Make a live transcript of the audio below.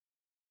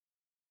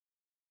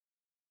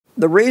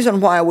The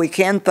reason why we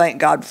can thank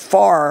God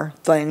for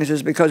things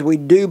is because we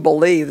do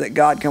believe that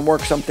God can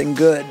work something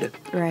good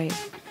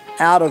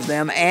out of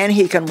them, and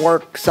He can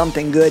work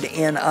something good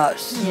in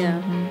us.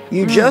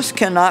 You just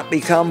cannot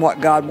become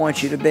what God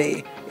wants you to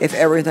be if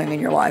everything in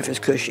your life is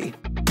cushy.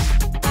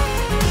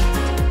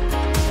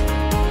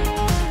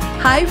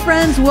 Hi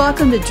friends,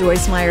 welcome to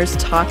Joyce Meyer's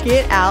Talk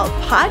It Out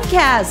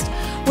podcast,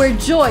 where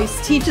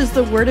Joyce teaches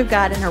the Word of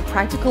God in her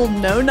practical,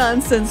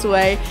 no-nonsense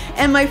way,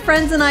 and my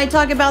friends and I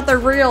talk about the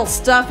real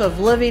stuff of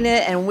living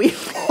it, and we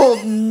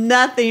hold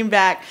nothing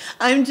back.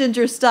 I'm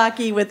Ginger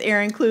Stocky with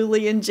Aaron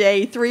Cluley and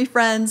Jay, three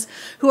friends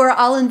who are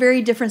all in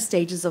very different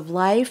stages of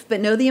life, but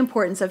know the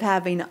importance of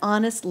having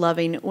honest,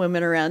 loving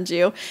women around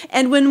you.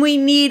 And when we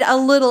need a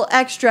little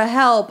extra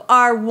help,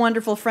 our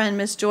wonderful friend,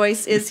 Miss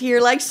Joyce, is here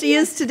like she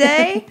is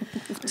today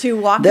to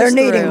walk us through.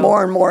 They're needing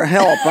more and more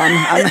help. I'm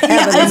having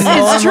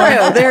it's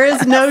true. There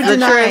is no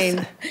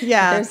denying.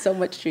 Yeah. There's so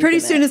much truth. Pretty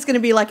soon it's going to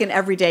be like an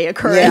everyday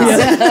occurrence.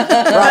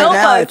 Right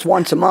now it's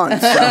once a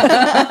month.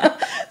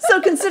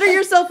 So consider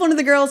yourself one of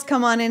the girls.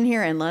 Come on in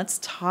here and let's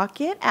talk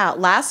it out.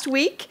 Last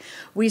week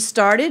we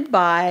started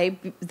by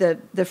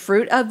the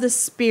fruit of the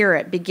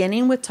Spirit,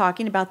 beginning with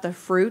talking about the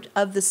fruit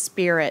of the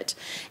Spirit.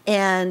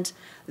 And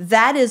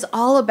that is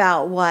all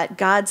about what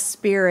God's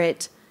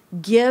Spirit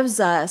gives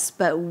us,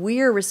 but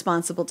we're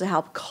responsible to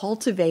help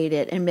cultivate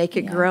it and make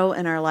it grow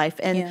in our life.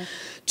 And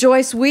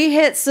Joyce, we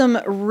hit some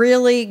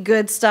really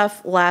good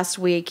stuff last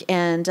week,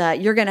 and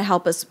you're going to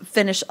help us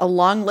finish a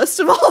long list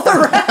of all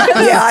the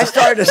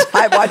rest.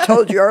 I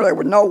told you earlier,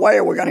 with no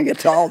way we're going to get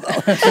to all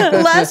those.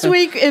 Last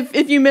week,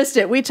 if you missed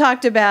it, we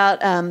talked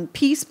about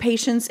peace,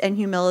 patience, and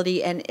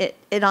humility, and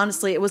it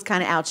honestly, it was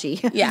kind of ouchy.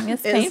 Yeah,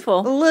 it's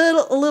painful.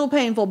 A little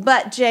painful.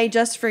 But Jay,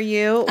 just for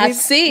you,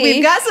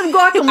 we've got some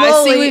guacamole.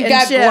 I see we've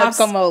got chips,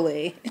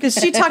 guacamole. because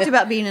she talked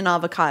about being an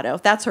avocado.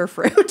 That's her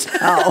fruit.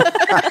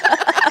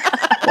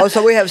 Well,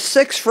 so we have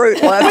 6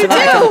 fruit left, and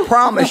I can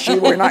promise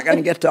you we're not going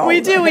to get to all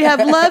of them. We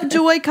have love,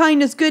 joy,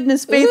 kindness,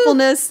 goodness,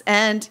 faithfulness,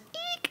 and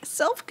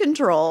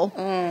self-control.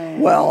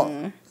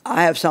 Well,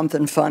 I have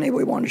something funny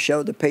we want to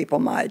show the people.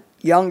 My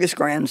youngest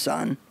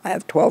grandson, I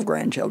have 12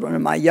 grandchildren,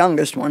 and my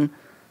youngest one,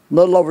 a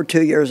little over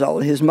 2 years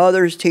old, his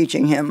mother's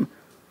teaching him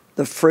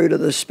the fruit of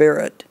the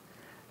Spirit.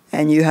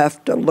 And you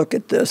have to look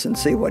at this and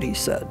see what he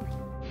said.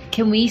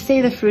 Can we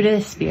say the fruit of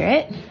the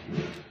Spirit?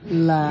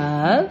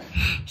 Love,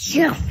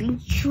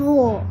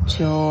 self-control,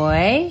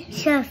 joy,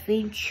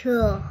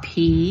 self-control,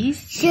 peace,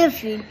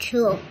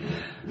 self-control,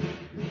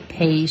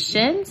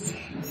 patience,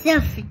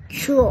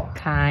 self-control,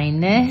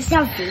 kindness,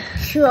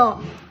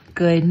 self-control,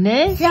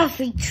 goodness,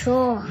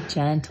 self-control,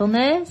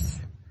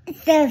 gentleness,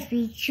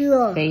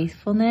 self-control,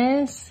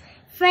 faithfulness,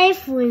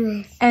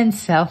 and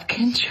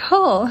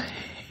self-control.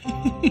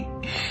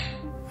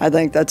 I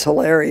think that's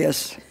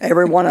hilarious.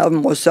 Every one of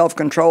them was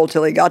self-control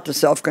till he got to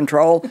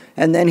self-control,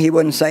 and then he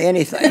wouldn't say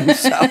anything.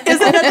 So.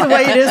 Isn't that the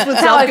way it is with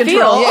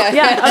self-control?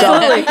 Yeah,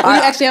 absolutely. When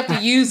you actually have to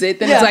use it,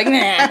 then it's like,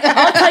 nah.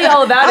 I'll tell you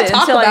all about it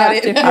until I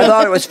have to. I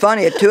thought it was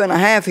funny. At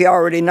 2.5, he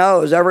already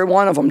knows. Every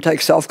one of them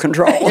takes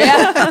self-control.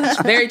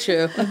 Yeah, very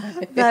true.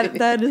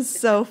 That is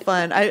so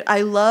fun.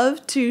 I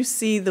love to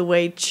see the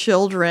way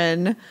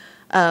children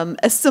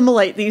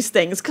assimilate these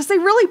things, because they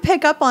really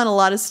pick up on a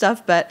lot of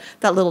stuff, but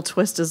that little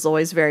twist is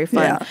always very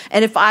fun. Yeah.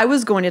 And if I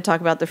was going to talk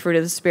about the fruit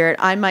of the Spirit,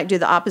 I might do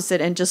the opposite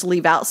and just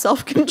leave out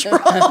self-control.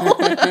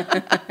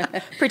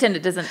 Pretend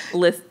it doesn't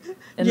list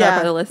in that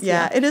part of the list.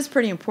 Yeah, it is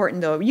pretty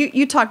important, though.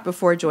 You talked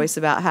before, Joyce,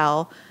 about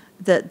how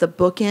the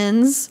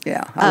bookends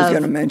I was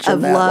going to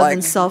mention that. Love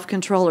and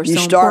self-control are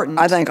so important.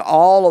 I think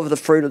all of the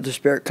fruit of the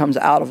Spirit comes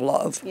out of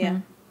love.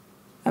 Yeah.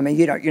 I mean,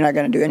 you're not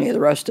going to do any of the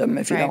rest of them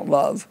if you don't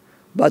love.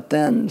 But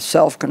then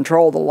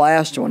self-control, the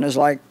last one, is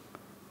like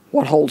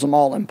what holds them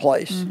all in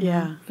place.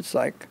 Yeah. It's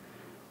like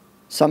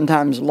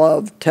sometimes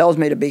love tells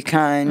me to be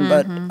kind,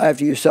 but I have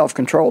to use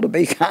self-control to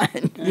be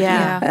kind.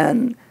 Yeah.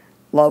 And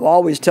love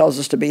always tells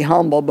us to be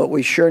humble, but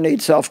we sure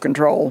need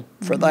self-control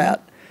for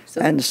that. So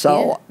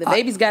the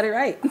baby's got it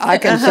right. I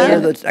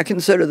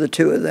consider the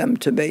two of them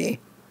to be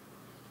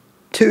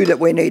two that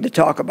we need to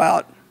talk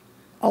about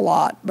a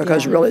lot,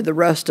 because really the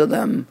rest of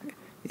them,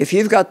 if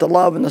you've got the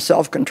love and the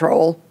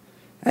self-control,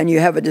 and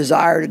you have a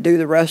desire to do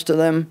the rest of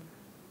them,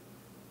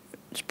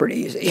 it's pretty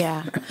easy.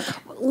 Yeah.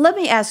 Let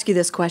me ask you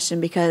this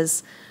question,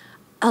 because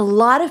a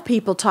lot of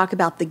people talk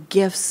about the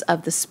gifts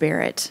of the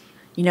Spirit.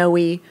 You know,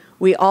 we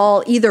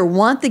all either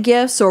want the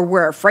gifts or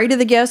we're afraid of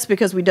the gifts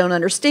because we don't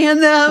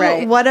understand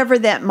them, whatever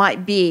that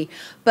might be.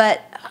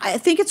 But I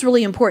think it's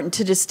really important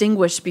to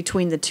distinguish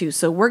between the two.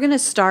 So we're going to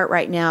start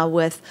right now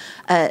with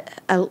a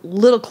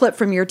little clip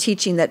from your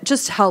teaching that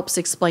just helps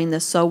explain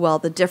this so well,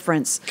 the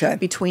difference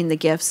between the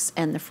gifts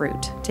and the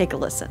fruit. Take a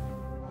listen.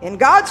 In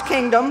God's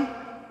kingdom,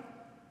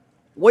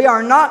 we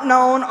are not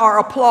known or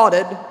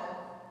applauded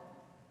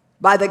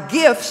by the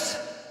gifts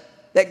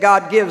that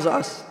God gives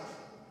us,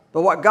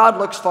 but what God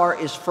looks for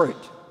is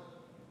fruit.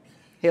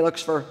 He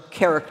looks for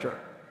character.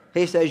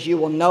 He says you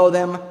will know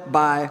them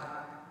by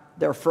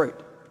their fruit.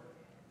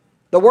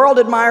 The world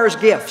admires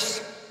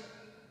gifts.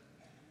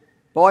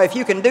 Boy, if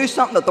you can do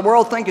something that the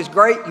world think is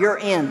great, you're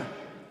in.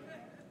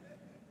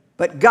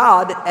 But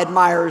God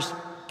admires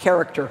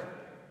character.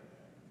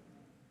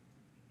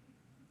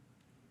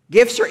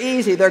 Gifts are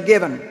easy, they're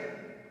given.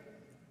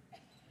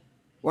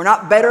 We're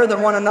not better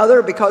than one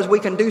another because we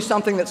can do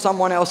something that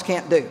someone else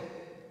can't do.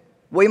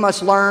 We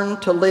must learn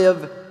to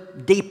live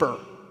deeper.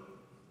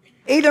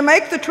 Either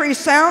make the tree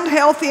sound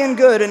healthy and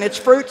good and its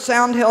fruit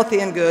sound healthy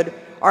and good,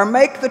 or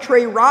make the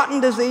tree rotten,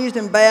 diseased,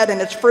 and bad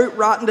and its fruit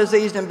rotten,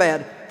 diseased, and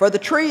bad. For the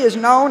tree is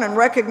known and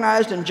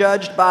recognized and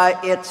judged by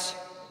its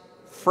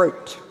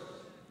fruit.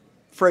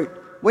 Fruit.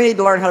 We need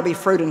to learn how to be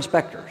fruit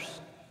inspectors.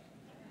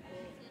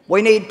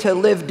 We need to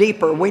live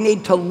deeper. We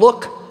need to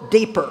look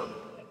deeper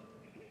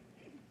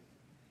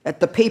at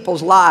the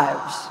people's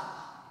lives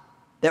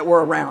that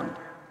we're around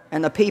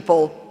and the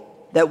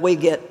people that we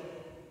get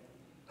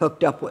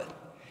hooked up with.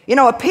 You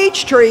know, a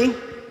peach tree,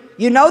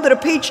 you know that a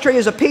peach tree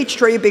is a peach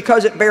tree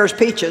because it bears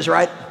peaches,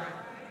 right?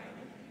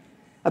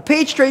 A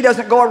peach tree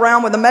doesn't go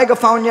around with a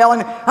megaphone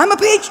yelling, I'm a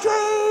peach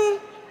tree!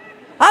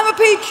 I'm a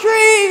peach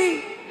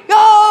tree!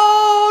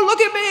 Oh,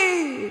 look at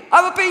me!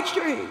 I'm a peach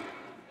tree!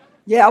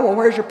 Yeah, well,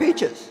 where's your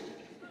peaches?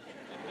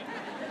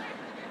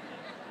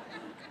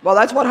 Well,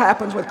 that's what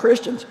happens with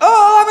Christians.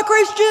 Oh, I'm a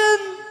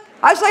Christian!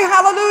 I say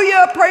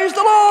hallelujah, praise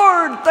the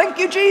Lord, thank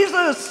you,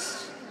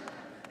 Jesus.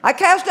 I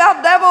cast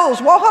out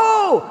devils,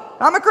 whoa-ho,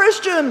 I'm a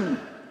Christian.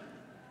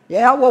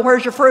 Yeah, well,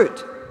 where's your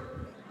fruit?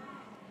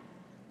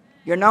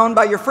 You're known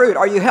by your fruit.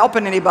 Are you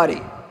helping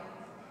anybody?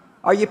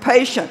 Are you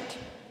patient?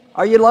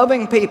 Are you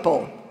loving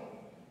people?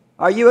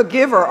 Are you a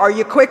giver? Are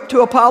you quick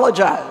to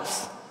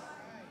apologize?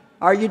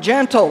 Are you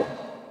gentle?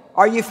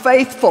 Are you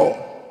faithful?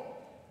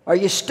 Are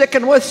you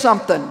sticking with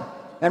something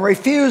and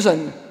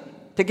refusing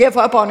to give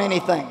up on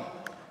anything?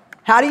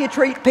 How do you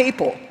treat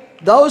people?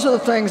 Those are the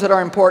things that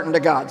are important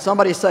to God.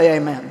 Somebody say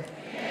amen.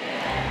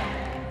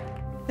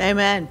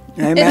 Amen.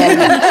 Amen.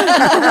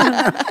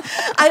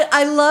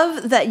 I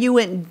love that you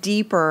went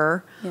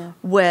deeper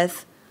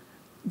with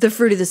the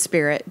fruit of the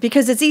Spirit,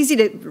 because it's easy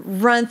to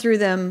run through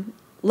them,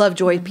 love,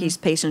 joy, peace,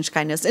 patience,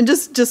 kindness, and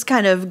just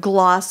kind of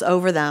gloss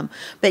over them.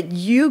 But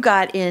you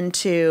got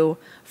into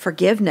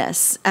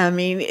forgiveness. I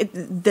mean,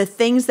 the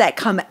things that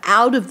come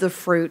out of the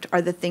fruit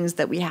are the things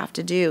that we have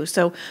to do.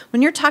 So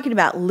when you're talking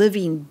about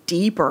living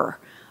deeper,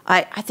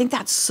 I think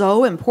that's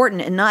so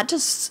important, and not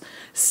just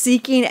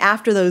seeking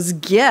after those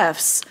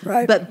gifts,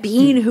 right, but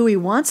being who He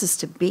wants us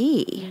to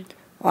be.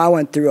 I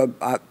went through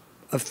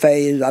a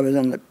phase. I was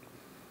in the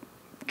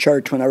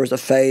church when there was a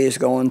phase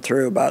going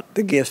through about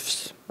the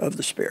gifts of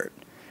the Spirit.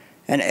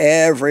 And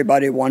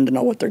everybody wanted to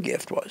know what their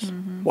gift was.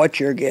 Mm-hmm. What's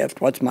your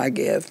gift? What's my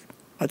gift?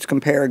 Let's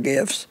compare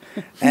gifts.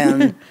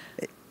 And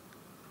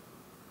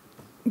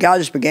God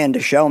just began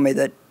to show me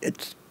that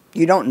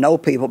you don't know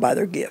people by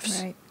their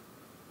gifts. Right.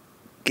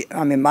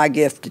 I mean, my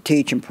gift to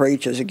teach and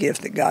preach is a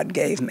gift that God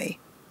gave me.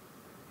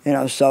 You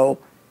know, so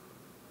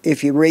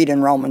if you read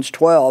in Romans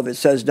 12, it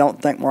says, don't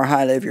think more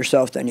highly of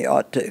yourself than you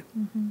ought to.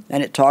 Mm-hmm.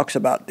 And it talks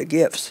about the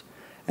gifts.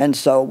 And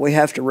so we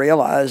have to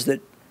realize that,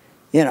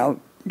 you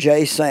know,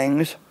 Jay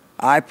sings,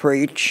 I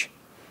preach,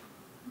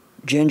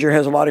 Ginger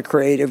has a lot of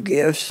creative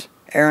gifts,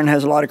 Aaron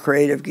has a lot of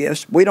creative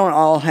gifts. We don't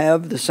all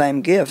have the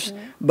same gifts,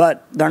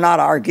 but they're not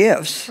our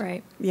gifts.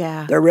 Right.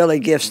 Yeah. They're really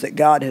gifts that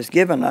God has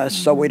given us,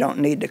 so we don't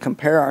need to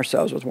compare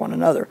ourselves with one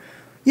another.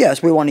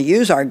 Yes, we want to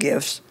use our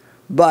gifts,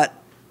 but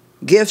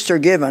gifts are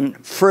given,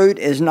 fruit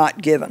is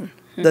not given.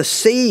 The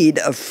seed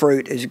of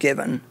fruit is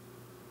given,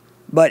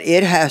 but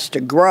it has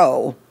to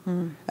grow.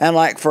 And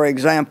like, for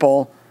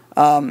example,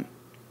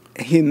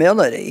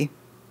 humility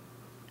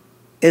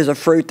is a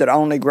fruit that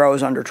only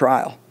grows under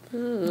trial.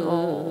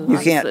 Oh, You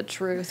that's can't. the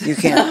truth. You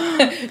can't.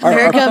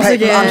 Here it comes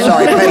again. I'm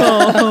sorry.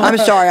 I'm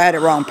sorry. I had it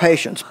wrong.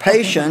 Patience.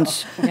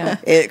 Patience.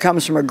 It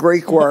comes from a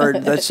Greek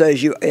word that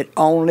says it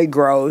only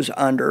grows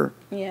under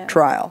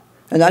trial,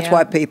 and that's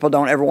why people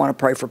don't ever want to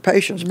pray for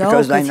patience,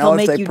 because they know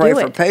if they pray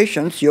for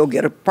patience, you'll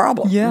get a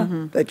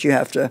problem that you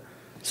have to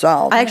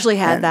solve. I actually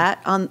had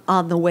that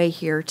on the way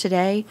here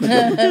today.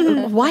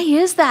 Why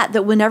is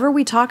that whenever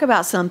we talk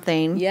about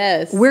something,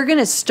 we're going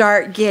to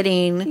start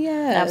getting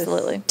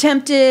absolutely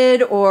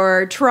tempted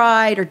or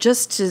tried, or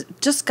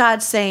just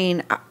God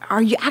saying,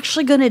 are you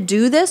actually going to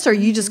do this, or are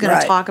you just going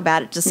to talk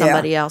about it to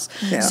somebody else?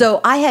 Yeah. So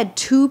I had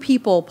 2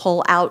 people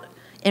pull out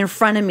in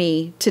front of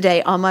me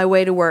today on my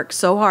way to work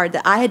so hard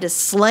that I had to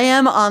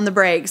slam on the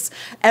brakes.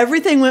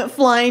 Everything went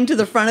flying to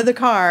the front of the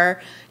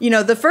car. You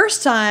know, the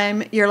first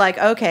time you're like,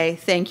 okay,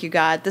 thank you,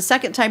 God. The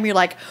second time you're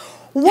like,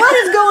 what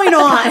is going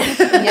on?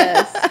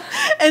 Yes.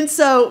 And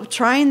so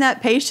trying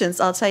that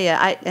patience, I'll tell you,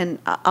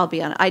 I'll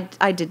be honest,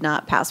 I did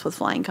not pass with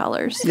flying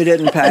colors. You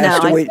didn't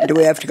pass. No, do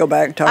we have to go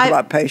back and talk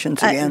about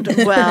patience again?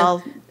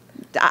 Well,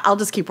 I'll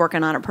just keep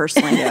working on it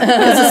personally,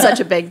 because it's such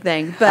a big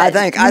thing. But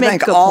I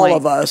think all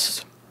of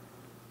us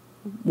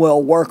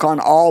will work on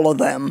all of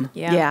them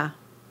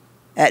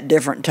at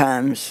different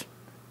times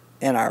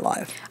in our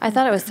life. I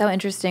thought it was so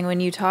interesting when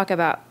you talk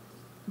about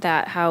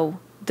that, how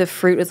the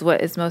fruit is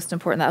what is most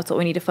important. That's what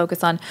we need to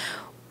focus on.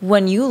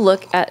 When you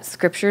look at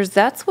scriptures,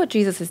 that's what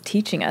Jesus is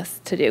teaching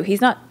us to do.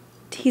 He's not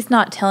he's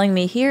not telling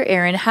me, here,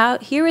 Aaron,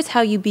 here is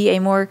how you be a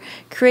more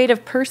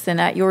creative person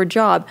at your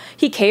job.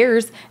 He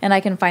cares, and I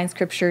can find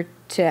scripture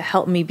to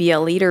help me be a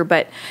leader,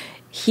 but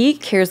he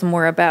cares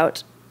more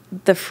about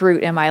the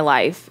fruit in my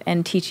life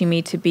and teaching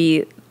me to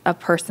be a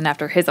person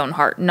after his own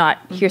heart, not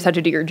here's how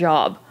to do your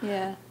job.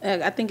 Yeah.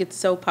 I think it's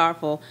so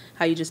powerful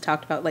how you just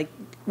talked about, like,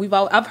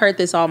 I've heard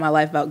this all my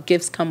life about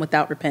gifts come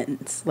without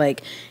repentance.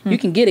 Like, you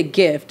can get a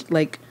gift,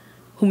 like,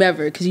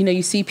 whomever, because,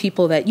 you see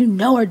people that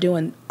are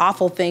doing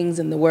awful things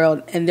in the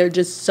world, and they're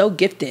just so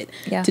gifted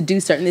to do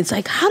certain. It's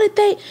like, how did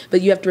they?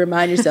 But you have to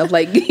remind yourself,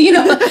 like, how do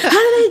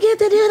they get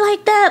to do it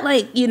like that?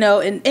 Like,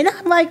 and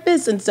I'm like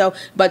this. And so,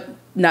 but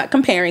not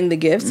comparing the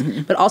gifts,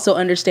 but also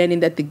understanding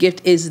that the gift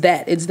is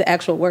that. It's the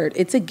actual word.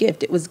 It's a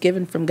gift. It was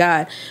given from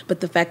God. But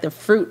the fact that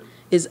fruit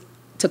is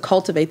to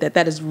cultivate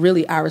that is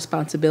really our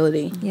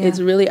responsibility. Yeah. It's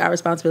really our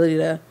responsibility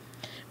to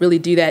really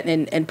do that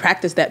and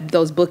practice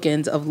those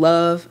bookends of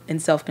love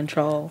and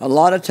self-control. A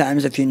lot of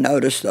times, if you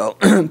notice, though,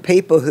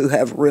 people who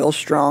have real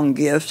strong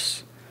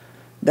gifts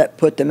that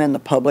put them in the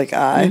public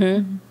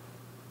eye,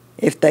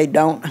 if they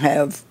don't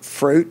have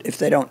fruit, if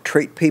they don't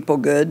treat people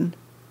good,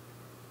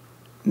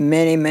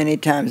 many, many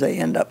times they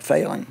end up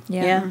failing.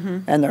 Yeah.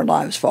 And their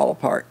lives fall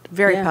apart.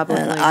 Very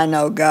publicly. And I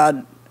know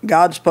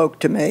God spoke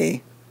to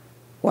me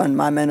when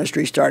my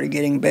ministry started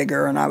getting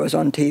bigger and I was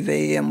on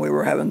TV and we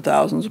were having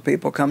thousands of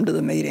people come to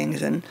the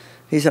meetings. And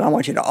he said, I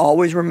want you to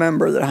always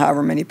remember that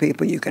however many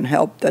people you can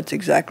help, that's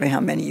exactly how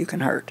many you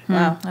can hurt.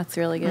 Wow, that's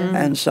really good.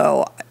 And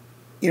so,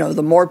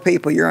 the more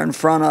people you're in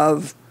front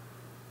of,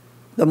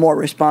 the more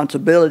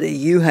responsibility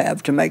you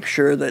have to make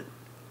sure that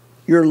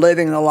you're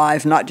living the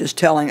life, not just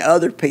telling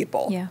other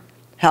people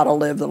how to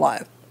live the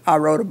life. I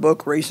wrote a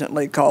book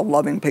recently called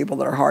Loving People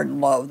That Are Hard to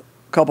Love.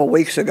 A couple of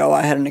weeks ago,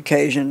 I had an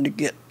occasion to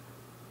get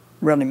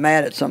really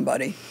mad at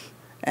somebody,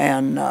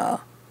 and I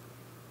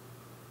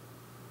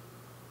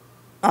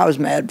was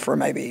mad for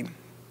maybe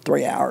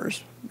 3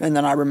 hours, and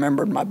then I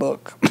remembered my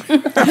book. You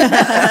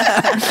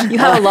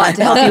have a lot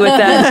to help you with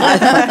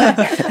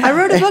that. I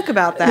wrote a book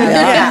about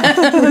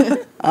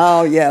that.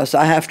 Oh, yes,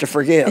 I have to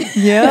forgive.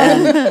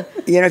 And,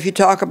 if you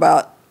talk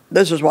about,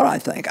 this is what I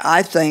think.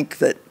 I think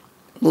that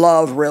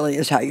love really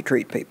is how you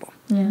treat people.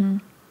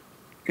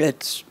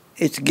 It's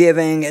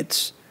giving,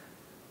 it's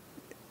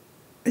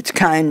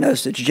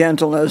kindness, it's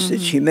gentleness,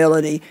 it's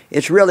humility.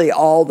 It's really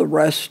all the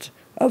rest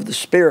of the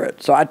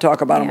Spirit. So I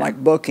talk about them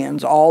like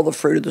bookends. All the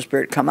fruit of the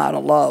Spirit come out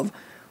of love,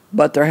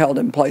 but they're held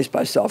in place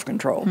by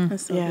self-control.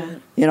 That's so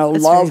good.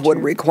 That's love would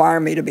require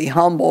me to be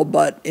humble,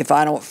 but if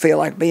I don't feel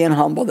like being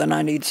humble, then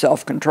I need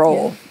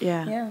self-control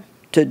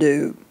to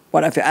do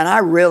what I feel. And I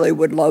really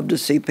would love to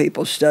see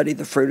people study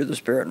the fruit of the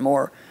Spirit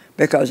more,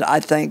 because I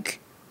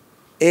think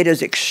it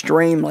is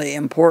extremely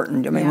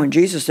important. I mean, when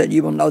Jesus said,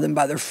 you will know them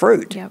by their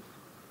fruit.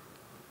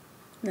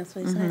 That's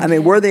what he said. I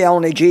mean, we're the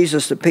only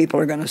Jesus that people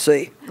are going to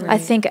see. Right. I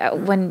think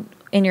when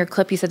in your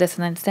clip you said this,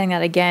 and I'm saying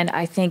that again,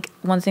 I think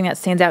one thing that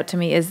stands out to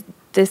me is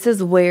this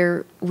is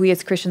where we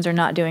as Christians are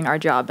not doing our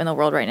job in the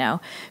world right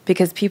now,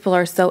 because people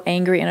are so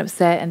angry and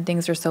upset and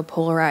things are so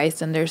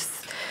polarized, and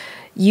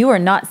you are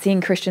not seeing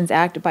Christians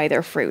act by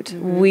their fruit.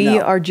 We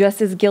are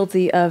just as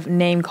guilty of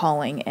name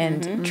calling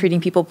and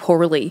treating people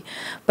poorly.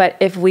 But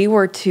if we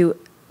were to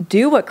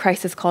do what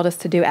Christ has called us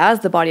to do as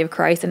the body of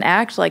Christ and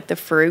act like the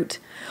fruit,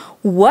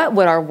 what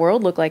would our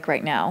world look like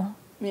right now?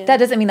 That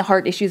doesn't mean the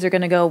heart issues are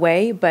going to go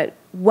away, but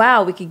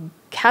wow, we could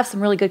have some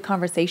really good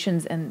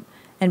conversations and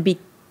be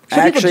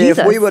Actually,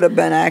 if we would have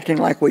been acting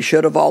like we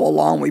should have all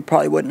along, we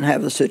probably wouldn't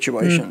have the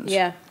situations.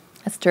 Yeah.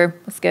 That's true.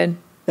 That's good.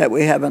 That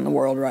we have in the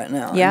world right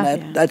now. Yeah.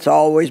 And that's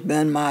always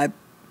been my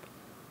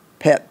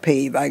pet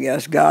peeve, I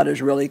guess. God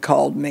has really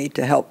called me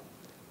to help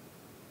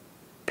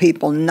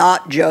people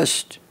not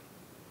just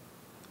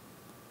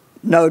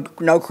know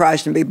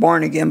Christ and be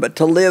born again, but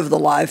to live the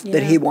life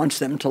that He wants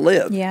them to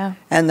live. Yeah.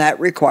 And that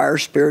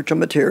requires spiritual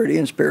maturity,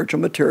 and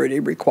spiritual maturity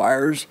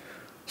requires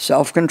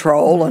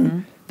self-control,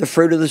 and the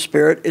fruit of the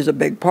Spirit is a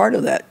big part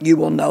of that. You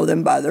will know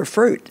them by their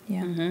fruit.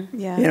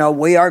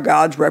 We are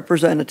God's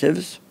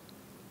representatives.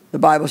 The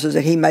Bible says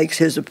that He makes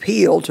His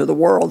appeal to the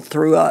world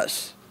through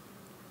us.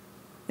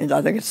 And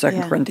I think it's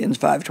 2 Corinthians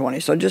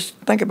 5:20. So just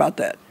think about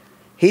that.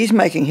 He's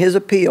making His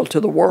appeal to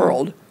the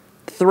world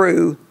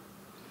through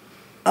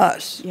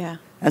us.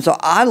 And so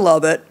I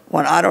love it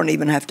when I don't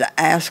even have to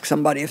ask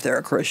somebody if they're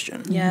a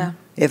Christian.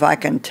 If I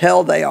can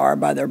tell they are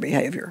by their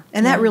behavior.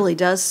 And that really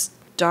does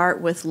start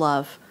with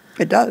love.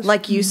 It does.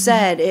 Like you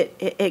said,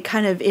 it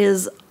kind of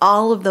is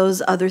all of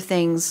those other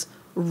things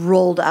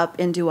rolled up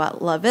into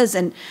what love is.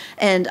 And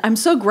I'm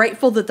so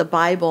grateful that the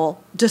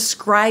Bible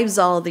describes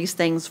all of these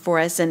things for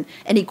us and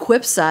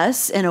equips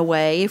us in a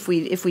way if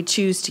we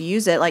choose to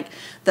use it. Like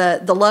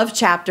the love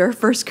chapter,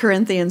 1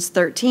 Corinthians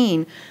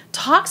 13,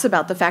 talks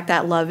about the fact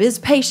that love is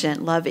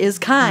patient, love is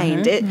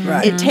kind.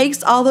 It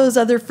takes all those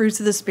other fruits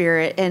of the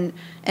Spirit,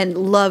 and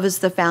love is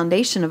the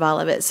foundation of all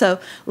of it. So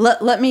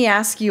let me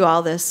ask you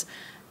all this.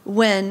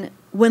 When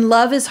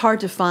love is hard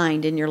to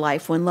find in your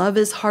life, when love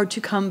is hard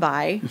to come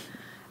by,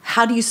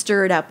 how do you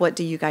stir it up? What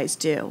do you guys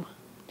do?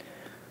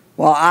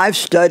 Well, I've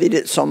studied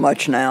it so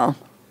much now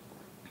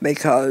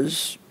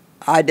because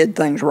I did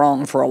things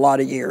wrong for a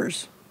lot of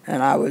years,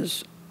 and I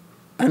was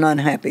an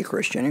unhappy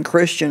Christian, and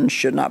Christians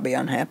should not be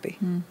unhappy.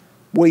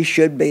 We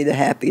should be the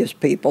happiest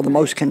people, the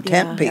most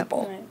content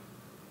people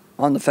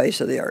on the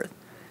face of the earth.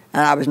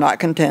 And I was not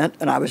content,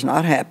 and I was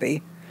not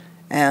happy.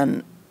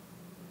 And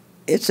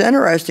it's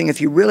interesting,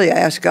 if you really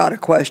ask God a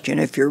question,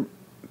 if you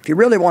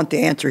really want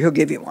the answer, He'll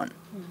give you one.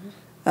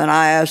 And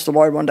I asked the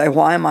Lord one day,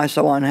 why am I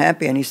so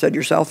unhappy? And He said,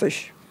 you're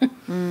selfish.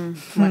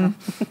 Wow.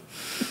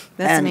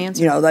 That's an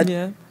answer. You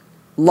know,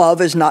 love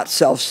is not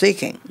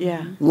self-seeking.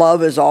 Yeah.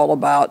 Love is all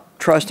about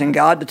trusting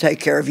God to take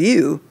care of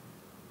you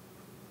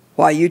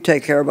while you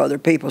take care of other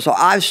people. So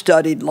I've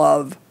studied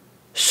love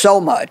so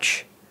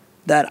much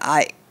that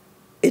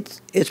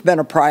it's been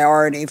a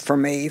priority for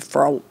me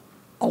for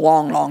a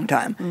long, long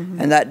time.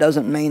 And that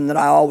doesn't mean that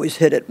I always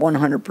hit it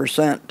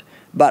 100%.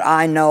 But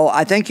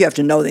I think you have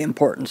to know the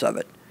importance of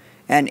it.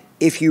 And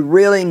if you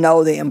really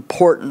know the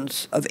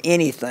importance of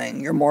anything,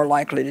 you're more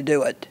likely to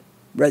do it,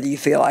 whether you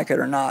feel like it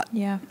or not.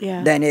 Yeah.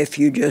 Than if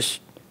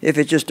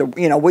it's just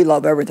we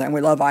love everything.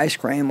 We love ice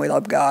cream. We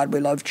love God. We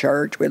love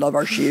church. We love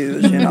our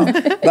shoes.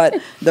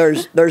 But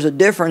there's a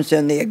difference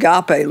in the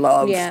agape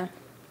love. Yeah.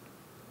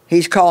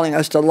 He's calling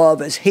us to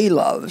love as He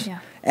loves. Yeah.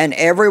 And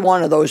every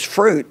one of those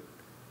fruit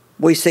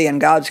we see in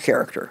God's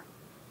character.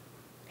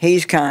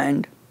 He's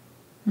kind.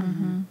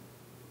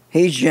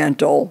 He's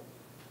gentle.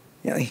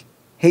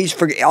 He's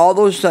all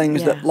those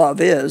things that love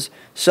is.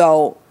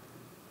 So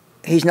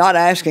He's not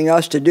asking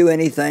us to do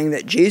anything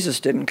that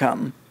Jesus didn't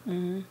come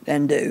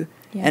and do.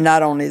 Yeah. And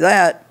not only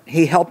that,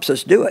 He helps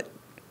us do it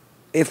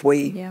if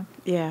we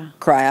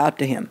cry out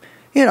to Him.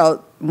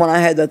 When I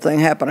had that thing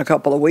happen a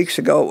couple of weeks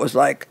ago, it was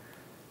like,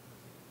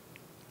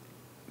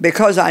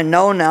 because I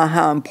know now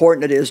how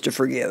important it is to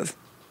forgive.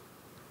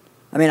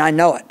 I mean, I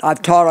know it.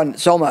 I've taught on it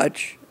so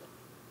much,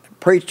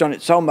 preached on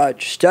it so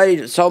much, studied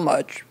it so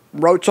much,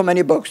 wrote so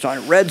many books on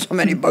it, read so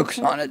many books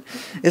on it.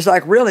 It's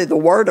like, really, the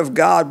Word of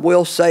God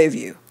will save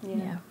you.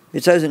 Yeah.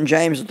 It says in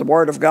James that the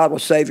Word of God will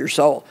save your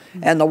soul.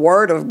 And the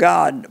Word of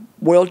God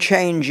will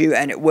change you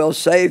and it will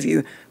save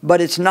you. But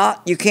it's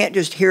not, you can't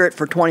just hear it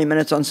for 20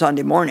 minutes on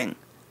Sunday morning.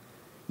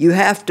 You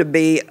have to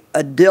be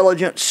a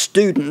diligent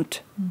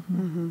student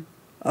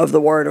of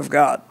the Word of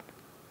God.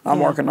 I'm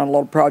working on a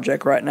little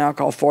project right now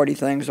called 40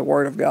 Things the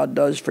Word of God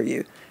Does for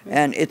You.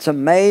 And it's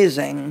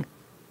amazing,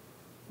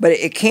 but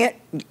it can't,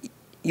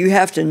 you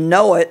have to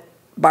know it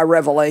by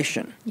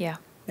revelation. Yeah.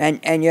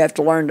 And you have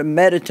to learn to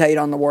meditate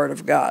on the Word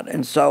of God.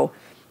 And so,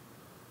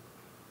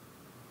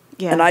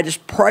 and I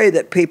just pray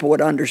that people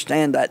would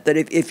understand that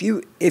if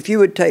you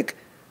would take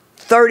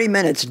 30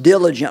 minutes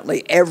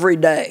diligently every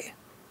day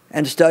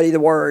and study the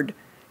Word,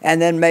 and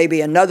then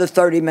maybe another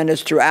 30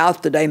 minutes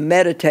throughout the day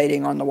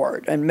meditating on the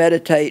Word. And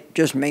meditate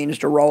just means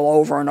to roll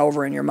over and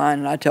over in your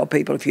mind. And I tell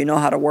people, if you know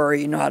how to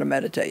worry, you know how to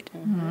meditate.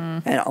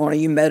 And only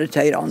you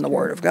meditate on the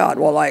Word of God.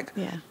 Well,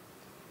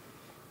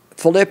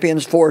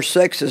 Philippians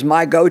 4:6 is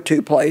my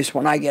go-to place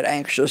when I get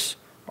anxious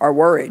or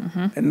worried.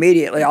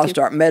 Immediately I'll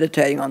start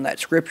meditating on that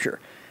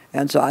scripture.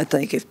 And so I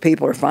think if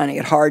people are finding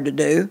it hard to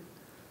do,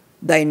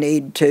 they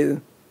need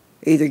to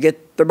either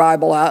get their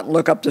Bible out and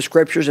look up the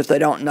scriptures if they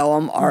don't know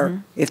them,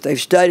 or if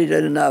they've studied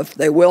it enough,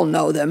 they will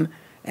know them,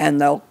 and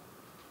they'll.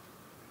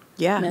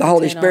 The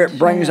Holy Spirit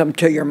brings them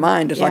to your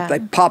mind. It's like they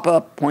pop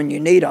up when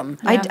you need them.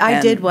 I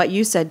did what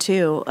you said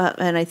too,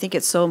 and I think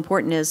it's so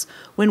important is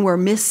when we're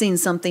missing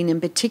something in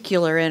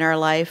particular in our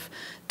life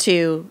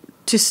to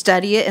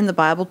study it in the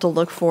Bible, to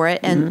look for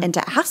it, and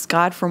to ask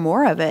God for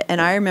more of it.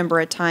 And I remember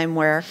a time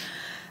where,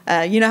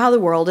 you know how the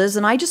world is,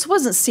 and I just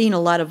wasn't seeing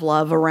a lot of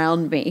love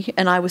around me.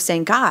 And I was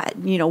saying, God,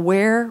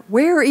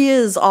 where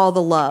is all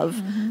the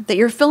love that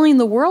you're filling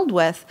the world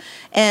with?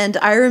 And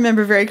I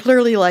remember very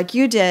clearly, like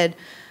you did,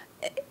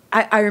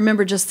 I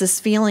remember just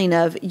this feeling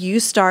of you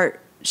start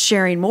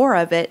sharing more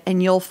of it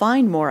and you'll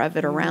find more of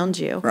it around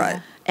you.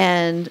 Right.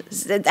 And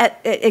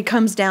that it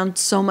comes down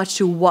so much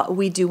to what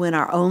we do in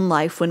our own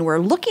life when we're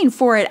looking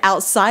for it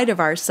outside of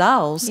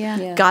ourselves.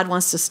 God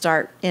wants to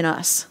start in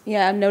us.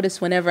 I've noticed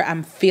whenever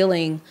I'm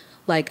feeling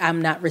like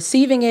I'm not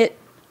receiving it,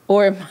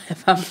 or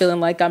if I'm feeling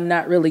like I'm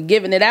not really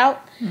giving it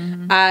out,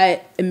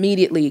 I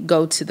immediately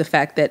go to the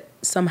fact that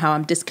somehow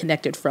I'm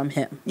disconnected from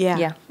Him.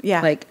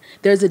 Like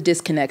there's a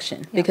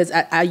disconnection because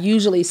I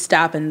usually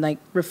stop and like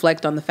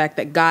reflect on the fact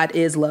that God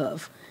is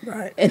love.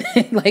 Right.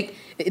 And like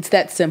it's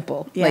that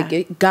simple.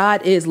 Like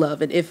God is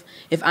love. And if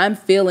I'm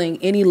feeling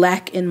any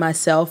lack in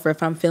myself, or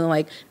if I'm feeling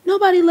like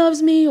nobody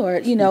loves me, or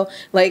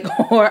like,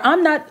 or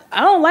I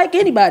don't like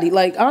anybody,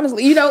 like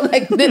honestly,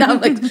 like then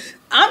I'm like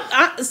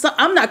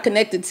I'm not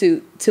connected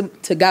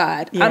to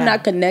God. I'm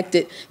not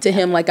connected to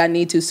Him like I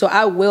need to. So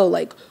I will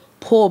like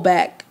pull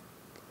back,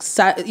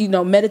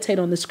 meditate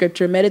on the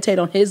scripture, meditate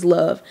on His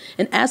love,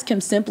 and ask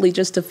Him simply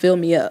just to fill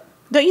me up.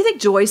 Don't you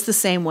think joy's the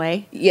same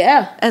way?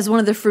 Yeah. As one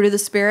of the fruit of the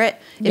Spirit?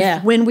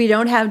 When we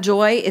don't have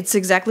joy, it's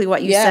exactly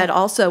what you said.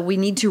 Also, we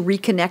need to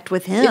reconnect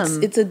with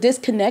Him. It's a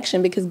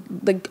disconnection because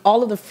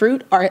all of the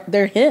fruit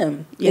they're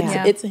Him.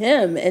 It's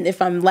Him. And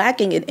if I'm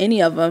lacking in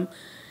any of them,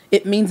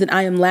 it means that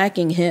I am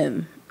lacking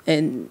him.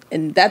 And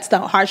that's the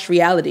harsh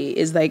reality,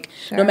 is like,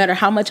 no matter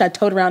how much I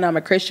tote around I'm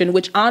a Christian,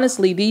 which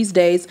honestly these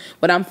days,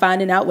 what I'm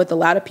finding out with a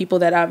lot of people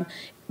that I've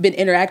been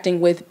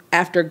interacting with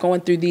after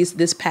going through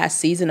this past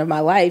season of my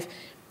life,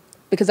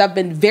 because I've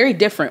been very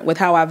different with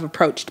how I've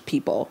approached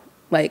people.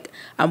 Like,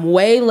 I'm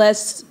way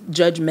less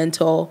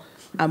judgmental.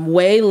 I'm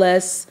way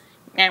less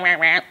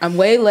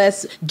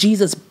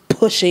Jesus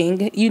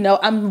pushing,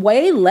 I'm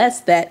way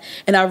less that.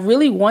 And I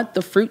really want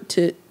the fruit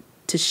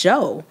to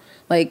show.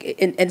 Like,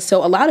 and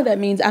so a lot of that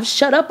means I've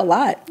shut up a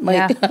lot.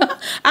 Like,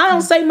 I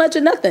don't say much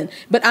of nothing,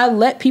 but I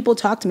let people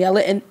talk to me.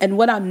 And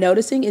what I'm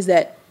noticing is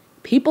that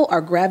people are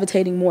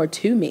gravitating more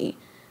to me.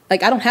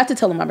 Like, I don't have to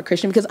tell them I'm a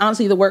Christian, because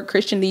honestly, the word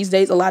Christian these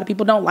days, a lot of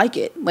people don't like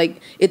it.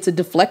 Like, it's a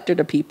deflector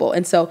to people.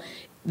 And so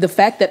the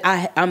fact that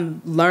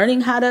I'm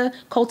learning how to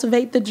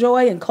cultivate the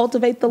joy and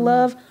cultivate the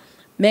love,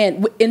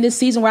 man, in this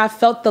season where I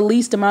felt the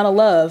least amount of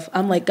love,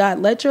 I'm like, God,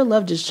 let your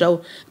love just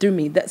show through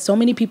me. That so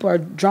many people are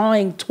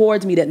drawing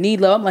towards me that need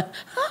love. I'm like,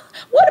 huh?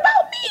 What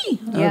about me?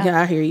 Yeah. Okay,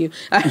 I hear you.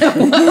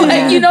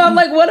 I'm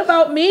like, what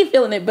about me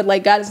feeling it? But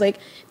like, God is like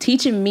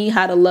teaching me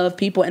how to love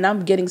people, and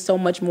I'm getting so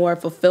much more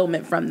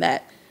fulfillment from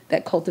that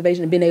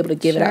cultivation and being able to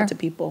give it out to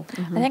people.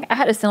 I think I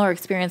had a similar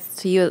experience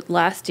to you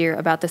last year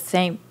about the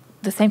same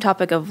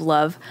topic of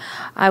love.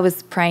 I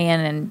was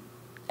praying,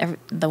 and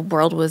the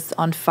world was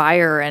on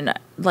fire, and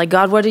like,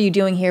 God, what are you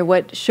doing here?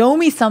 Show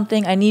me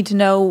something. I need to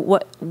know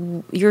what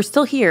you're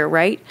still here,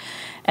 right?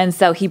 And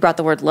so he brought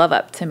the word love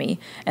up to me.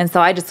 And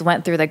so I just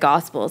went through the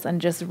Gospels and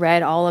just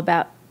read all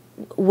about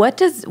what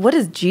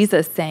is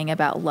Jesus saying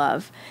about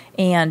love,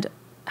 and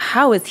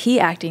how is he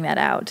acting that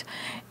out?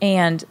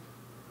 And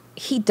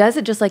he does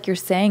it just like you're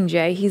saying,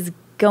 Jay. He's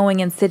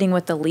going and sitting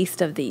with the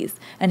least of these,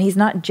 and he's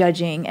not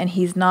judging, and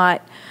he's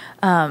not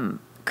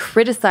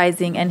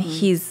criticizing, and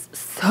he's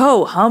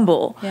so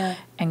humble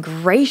and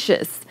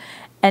gracious,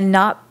 and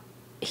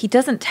he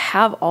doesn't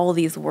have all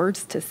these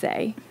words to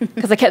say,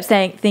 because I kept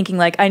thinking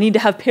like, I need to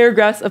have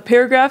paragraphs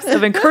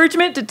of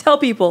encouragement to tell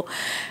people,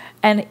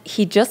 and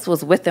he just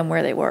was with them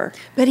where they were.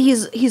 But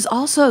he's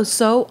also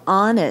so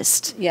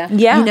honest. Yeah.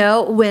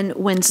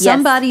 When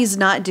somebody's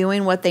not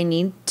doing what they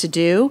need to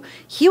do,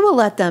 he will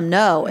let them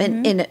know,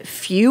 and in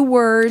few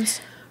words,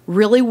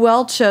 really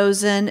well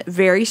chosen,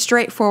 very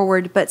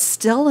straightforward, but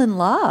still in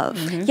love.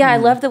 Yeah, I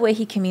love the way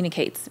he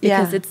communicates,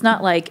 because it's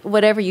not like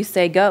whatever you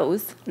say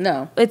goes.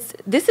 No.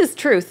 This is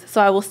truth, so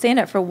I will stand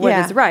up for what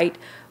is right,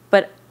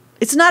 but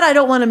it's not, I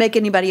don't want to make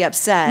anybody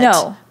upset.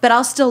 No. But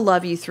I'll still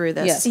love you through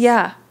this. Yes.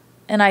 Yeah.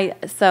 And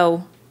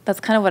so that's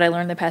kind of what I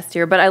learned the past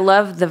year. But I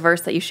love the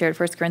verse that you shared,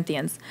 1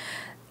 Corinthians.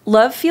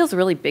 Love feels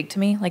really big to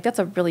me. Like, that's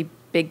a really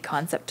big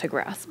concept to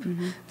grasp.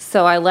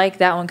 So I like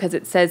that one, because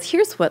it says,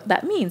 here's what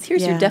that means.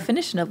 Here's your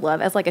definition of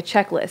love, as like a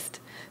checklist.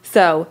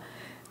 So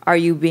are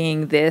you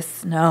being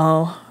this?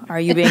 No. Are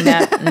you being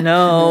that?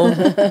 No.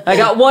 I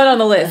got one on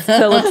the list,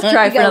 so let's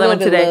try for another one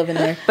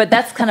today. But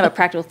that's kind of a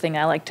practical thing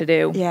I like to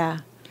do. Yeah.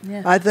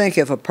 I think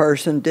if a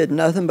person did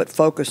nothing but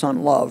focus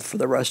on love for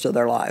the rest of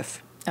their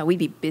life, We'd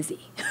be busy.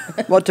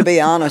 well, to be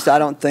honest, I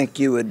don't think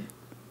you would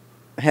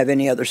have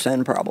any other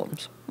sin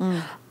problems.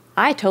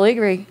 I totally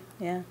agree.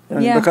 Yeah.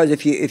 Because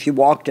if you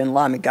walked in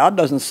line, I mean, God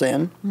doesn't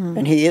sin,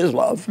 and He is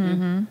love,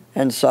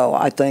 and so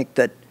I think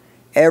that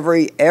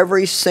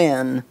every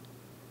sin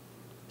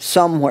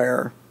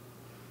somewhere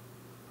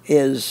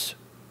is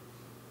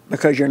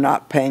because you're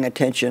not paying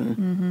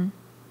attention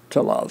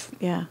to love.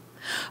 Yeah.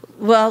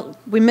 Well,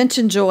 we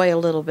mentioned joy a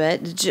little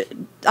bit.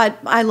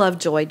 I love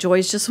joy. Joy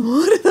is just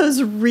one of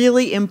those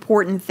really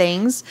important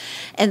things.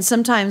 And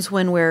sometimes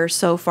when we're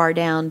so far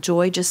down,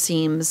 joy just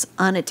seems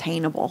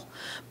unattainable.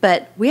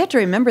 But we have to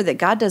remember that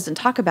God doesn't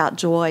talk about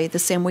joy the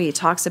same way He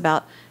talks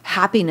about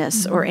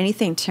happiness or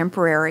anything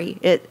temporary.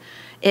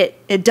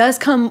 It does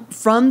come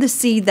from the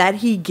seed that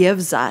He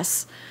gives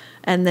us,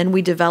 and then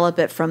we develop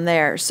it from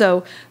there.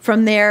 So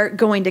from there,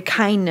 going to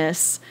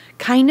kindness.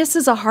 Kindness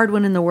is a hard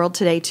one in the world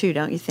today too,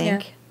 don't you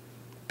think? Yeah.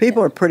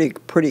 People are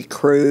pretty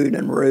crude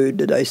and rude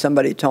today.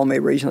 Somebody told me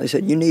recently,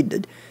 said, you need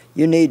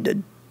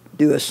to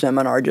do a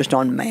seminar just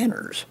on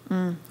manners.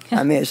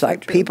 I mean, it's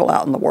like people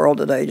out in the world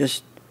today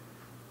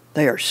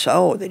they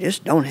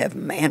just don't have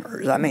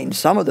manners. I mean,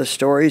 some of the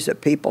stories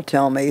that people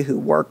tell me who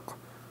work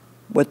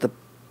with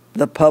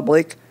the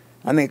public,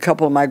 I mean, a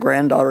couple of my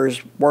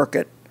granddaughters work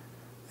at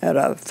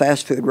a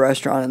fast food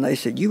restaurant, and they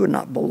said, you would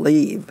not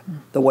believe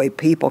the way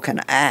people can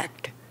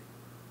act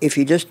if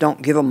you just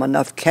don't give them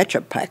enough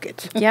ketchup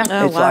packets. Yeah.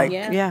 Oh, It's wow. like,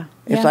 Yeah.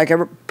 It's like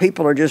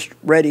people are just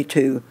ready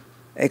to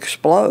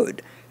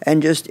explode.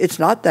 And it's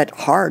not that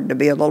hard to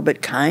be a little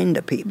bit kind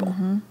to people.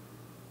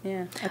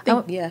 Yeah.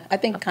 I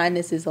think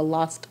kindness is a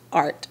lost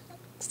art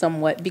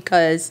somewhat,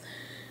 because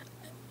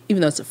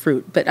even though it's a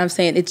fruit, but I'm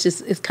saying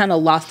it's kind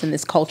of lost in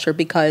this culture,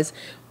 because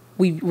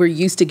we're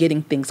used to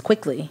getting things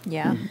quickly.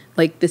 Yeah.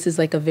 Like, this is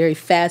like a very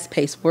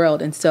fast-paced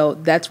world, and so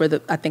that's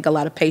where I think a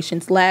lot of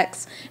patience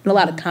lacks, and a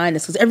lot of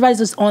kindness, because everybody's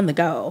just on the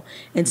go.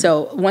 And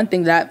so one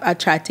thing that I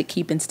tried to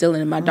keep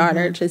instilling in my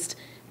daughter, just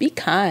be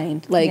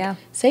kind. Like, Yeah.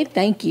 say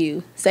thank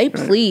you. Say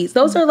please.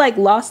 Those are like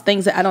lost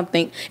things that I don't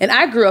think. And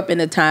I grew up in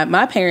a time,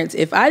 my parents,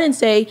 if I didn't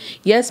say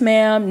yes,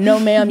 ma'am, no,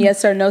 ma'am,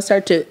 yes, sir, no, sir,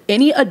 to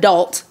any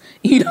adult,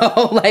 you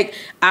know, like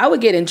I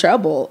would get in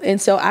trouble. And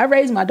so I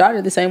raised my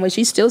daughter the same way.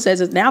 She still says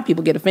it now.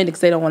 People get offended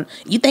because they don't want,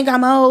 you think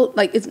I'm old?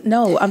 Like, it's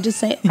no, I'm just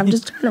saying, I'm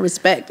just trying to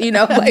respect, you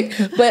know, like,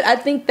 but I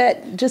think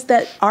that just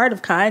that art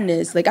of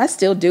kindness, like I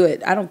still do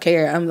it. I don't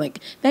care. I'm like,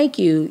 thank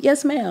you.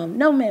 Yes, ma'am.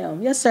 No,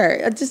 ma'am. Yes, sir.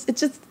 It's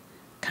just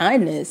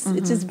kindness.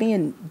 It's just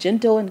being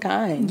gentle and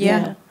kind.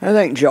 Yeah. I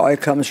think joy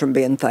comes from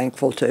being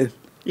thankful too.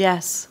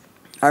 Yes.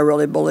 I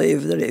really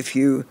believe that if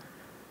you're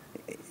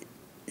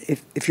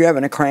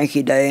having a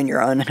cranky day and you're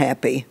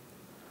unhappy,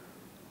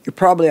 you're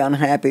probably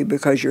unhappy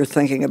because you're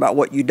thinking about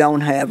what you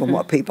don't have and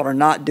what people are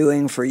not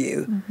doing for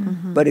you.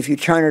 But if you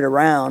turn it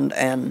around,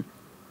 and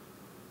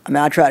I mean,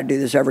 I try to do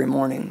this every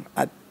morning.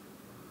 I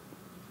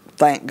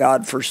thank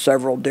God for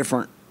several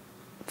different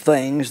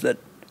things that,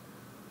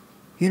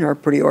 you know, are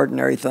pretty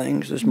ordinary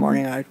things. This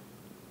morning I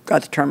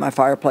got to turn my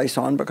fireplace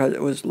on because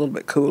it was a little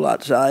bit cool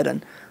outside,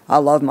 and I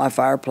love my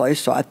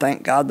fireplace, so I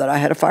thank God that I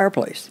had a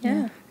fireplace.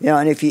 Yeah. You know,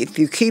 and if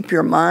you keep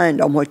your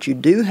mind on what you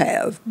do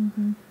have,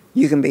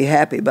 you can be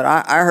happy. But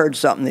I heard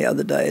something the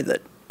other day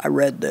that I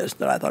read this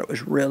that I thought it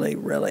was really,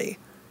 really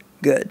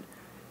good.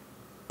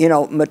 You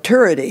know,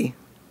 maturity,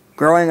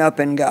 growing up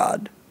in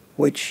God,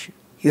 which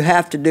you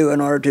have to do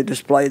in order to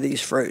display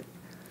these fruit,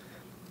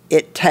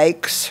 it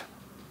takes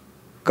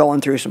going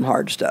through some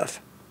hard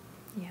stuff.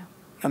 Yeah.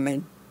 I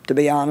mean, to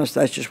be honest,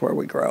 that's just where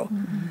we grow.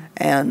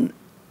 And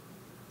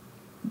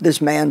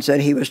this man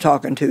said he was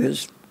talking to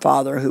his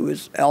father who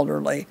was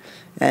elderly,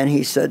 and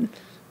he said,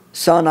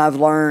 son, I've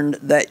learned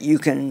that you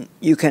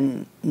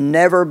can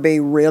never be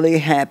really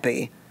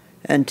happy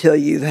until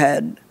you've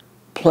had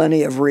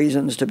plenty of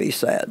reasons to be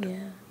sad. Yeah.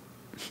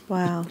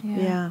 Wow.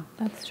 Yeah.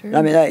 That's true.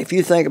 I mean, if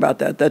you think about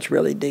that, that's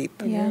really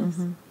deep. Yes.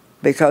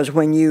 Because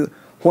when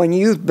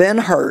you've been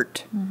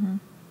hurt,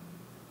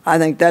 I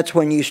think that's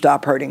when you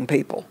stop hurting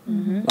people.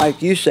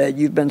 Like you said,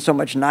 you've been so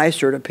much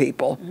nicer to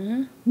people,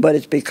 but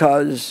it's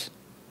because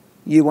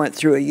you went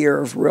through a year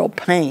of real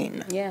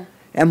pain. Yeah.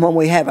 And when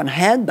we haven't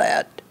had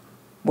that,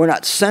 we're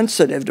not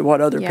sensitive to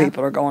what other Yeah.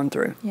 people are going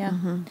through. Yeah.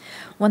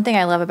 One thing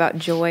I love about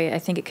joy, I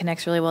think it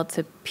connects really well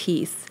to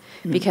peace,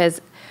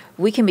 because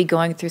we can be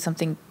going through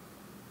something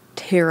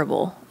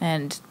terrible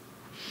and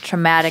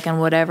traumatic and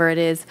whatever it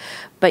is,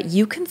 but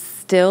you can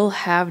still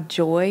have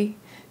joy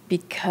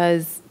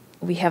because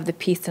we have the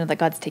peace to know that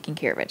God's taking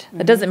care of it.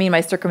 That doesn't mean my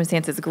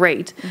circumstance is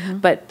great,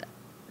 but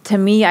to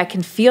me, I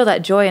can feel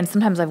that joy, and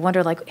sometimes I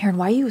wonder, like, Aaron,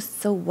 why are you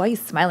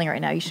smiling right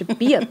now? You should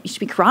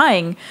be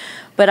crying,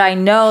 but I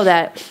know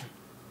that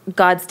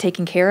God's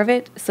taking care of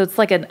it, so it's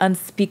like an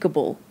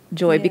unspeakable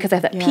joy because I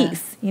have that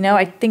peace. You know,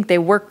 I think they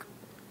work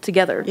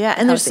together. Yeah,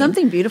 and there's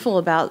something beautiful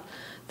about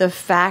the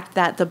fact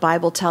that the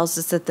Bible tells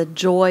us that the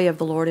joy of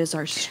the Lord is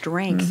our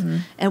strength,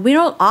 and we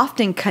don't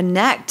often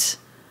connect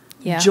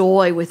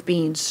joy with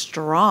being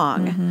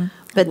strong.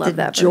 But Love the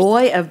that verse.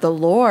 joy of the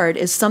Lord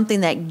is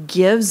something that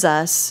gives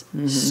us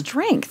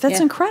strength. That's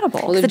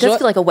incredible. Well, It does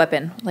feel like a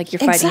weapon, like you're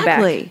fighting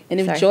Exactly. back.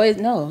 And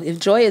if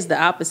joy is the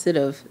opposite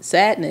of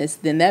sadness,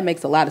 then that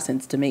makes a lot of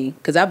sense to me,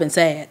 because I've been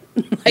sad.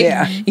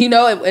 You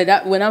know,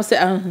 when I'm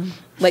sad, I'm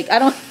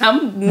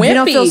wimpy. You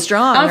don't feel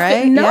strong,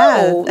 right?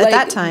 No, at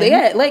that time.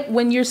 Yeah, like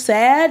when you're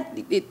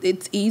sad,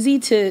 it's easy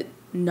to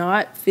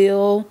not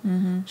feel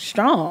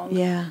strong.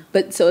 Yeah.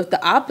 But so if the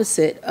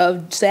opposite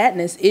of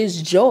sadness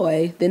is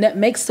joy, then that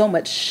makes so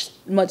much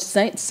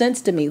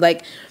sense to me.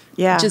 Like,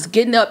 just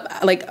getting up.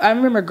 Like, I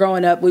remember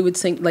growing up, we would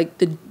sing like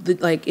the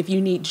like, if you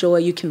need joy,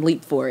 you can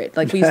leap for it.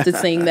 Like, we used to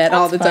sing that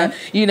all the time,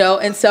 you know.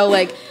 And so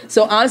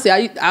honestly,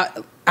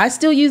 I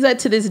still use that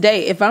to this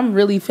day. If I'm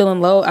really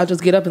feeling low, I'll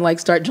just get up and like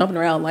start jumping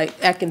around, like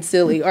acting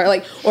silly,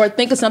 or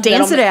think of something,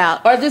 dance it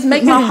out, or just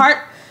make my heart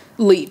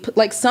leap,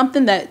 like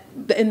something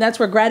and that's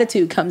where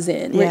gratitude comes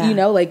in. Where, you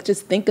know, like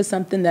just think of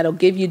something that'll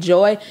give you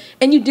joy,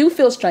 and you do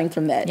feel strength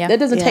from that. That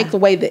doesn't take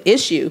away the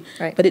issue,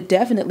 but it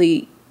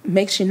definitely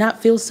makes you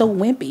not feel so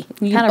wimpy.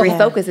 Kind of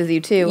refocuses you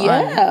too. On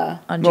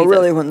Well, Jesus.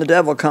 really, when the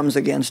devil comes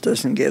against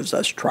us and gives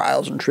us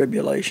trials and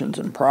tribulations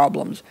and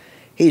problems,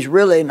 he's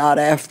really not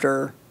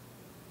after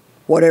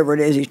whatever it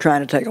is he's trying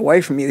to take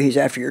away from you. He's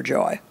after your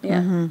joy.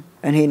 And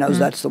he knows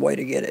that's the way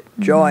to get it.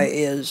 Joy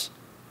is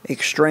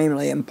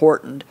extremely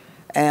important.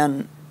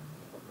 And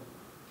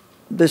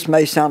this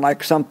may sound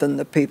like something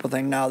that people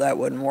think, no, that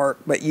wouldn't work,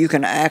 but you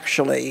can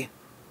actually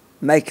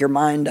make your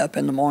mind up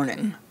in the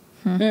morning.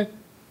 I'm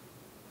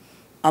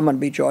going to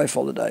be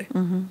joyful today.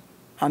 I'm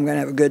going to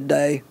have a good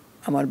day.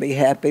 I'm going to be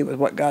happy with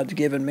what God's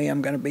given me.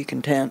 I'm going to be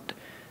content.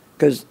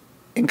 Because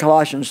in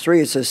Colossians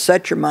 3, it says,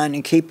 set your mind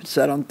and keep it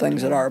set on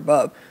things that are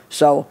above.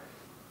 So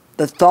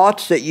the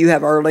thoughts that you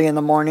have early in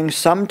the morning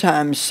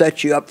sometimes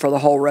set you up for the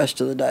whole rest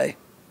of the day.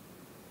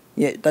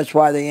 Yeah, that's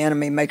why the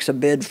enemy makes a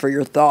bid for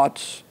your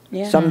thoughts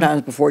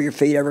sometimes before your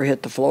feet ever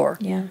hit the floor.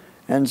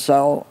 And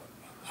so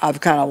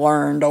I've kind of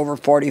learned over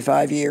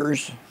 45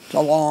 years, it's a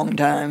long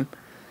time.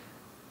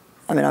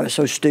 I mean, I was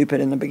so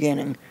stupid in the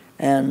beginning.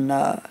 And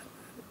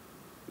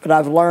But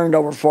I've learned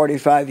over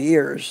 45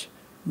 years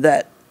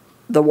that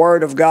the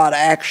Word of God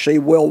actually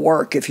will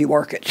work if you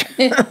work it.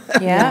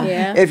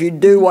 Yeah. If you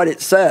do what it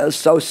says.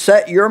 So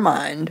set your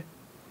mind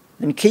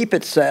and keep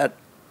it set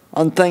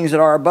on things that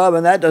are above.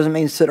 And that doesn't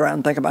mean sit around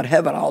and think about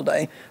heaven all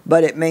day,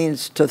 but it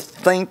means to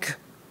think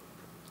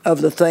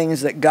of the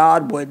things that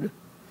God would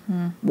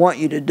want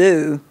you to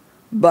do,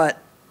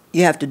 but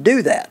you have to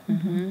do that.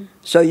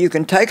 So you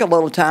can take a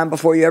little time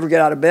before you ever get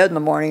out of bed in the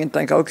morning and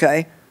think,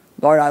 okay,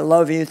 Lord, I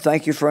love you.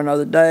 Thank you for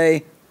another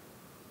day.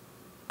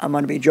 I'm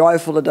going to be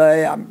joyful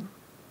today. I'm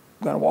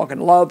going to walk in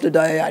love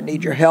today. I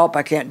need your help.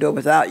 I can't do it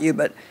without you.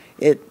 But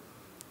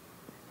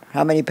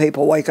how many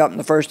people wake up and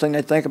the first thing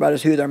they think about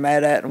is who they're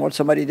mad at and what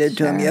somebody did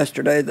to them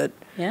yesterday that,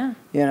 you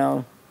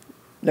know,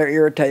 they're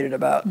irritated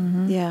about.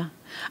 Yeah.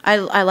 I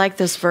like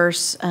this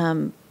verse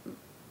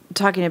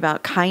talking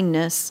about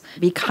kindness.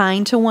 Be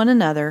kind to one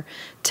another,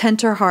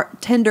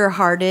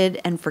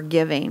 tender-hearted and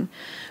forgiving.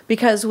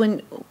 Because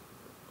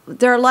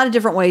there are a lot of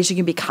different ways you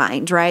can be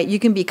kind, right? You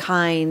can be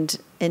kind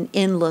in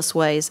endless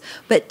ways.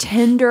 But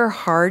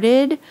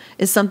tender-hearted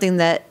is something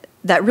that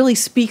really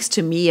speaks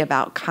to me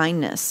about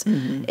kindness.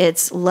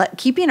 It's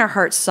keeping our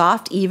hearts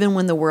soft even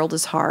when the world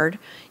is hard,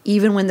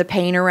 even when the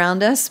pain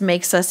around us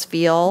makes us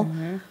feel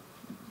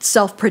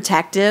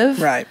self-protective.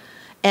 Right.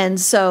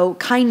 And so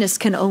kindness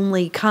can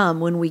only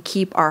come when we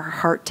keep our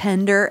heart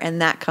tender,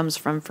 and that comes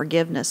from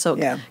forgiveness. So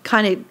it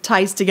kind of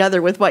ties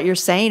together with what you're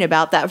saying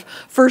about that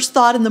first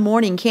thought in the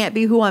morning can't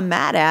be who I'm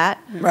mad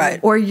at. Right.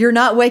 Or you're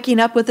not waking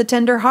up with a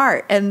tender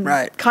heart, and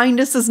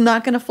kindness is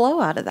not going to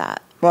flow out of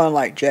that. Well,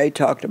 like Jay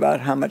talked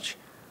about how much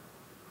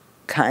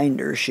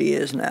kinder she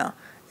is now.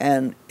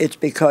 And it's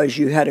because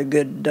you had a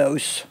good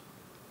dose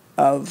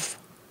of...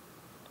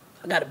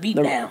 I got to beat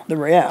down.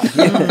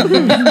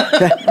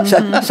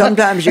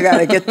 Sometimes you got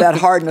to get that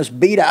hardness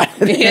beat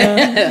out of you.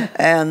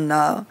 And,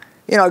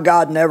 you know,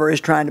 God never is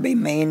trying to be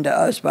mean to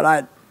us,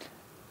 but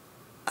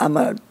I'm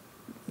going to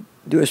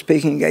do a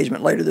speaking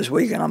engagement later this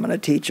week, and I'm going to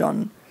teach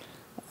on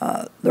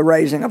the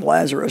raising of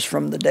Lazarus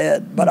from the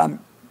dead. But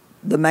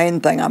the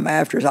main thing I'm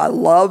after is I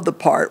love the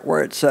part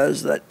where it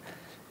says that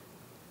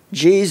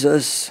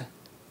Jesus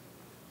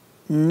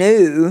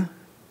knew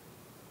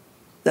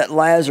that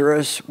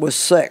Lazarus was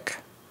sick.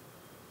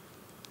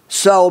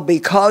 So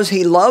because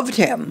he loved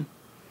him,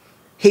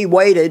 he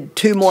waited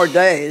 2 more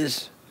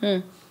days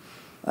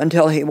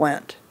until he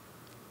went.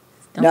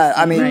 No,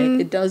 I mean,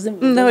 it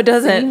doesn't. No, it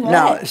doesn't.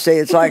 No, see,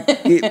 it's like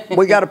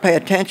we got to pay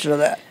attention to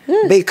that.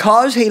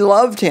 Because he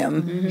loved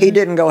him, he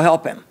didn't go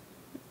help him.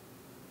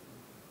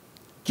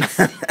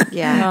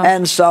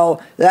 And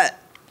so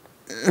that.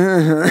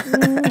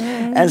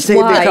 And see,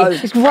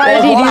 because why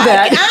did he do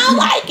that? I don't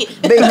like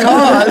it.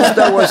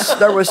 Because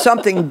there was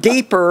something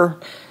deeper.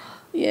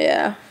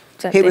 Yeah.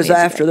 He was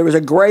after. There was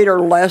a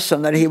greater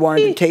lesson that he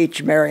wanted to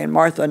teach Mary and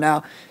Martha.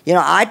 Now, you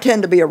know, I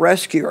tend to be a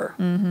rescuer.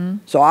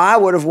 So I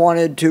would have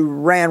wanted to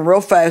ran real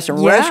fast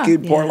and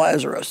rescued poor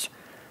Lazarus.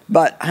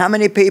 But how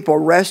many people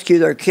rescue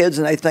their kids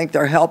and they think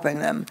they're helping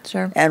them?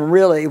 Sure. And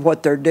really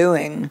what they're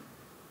doing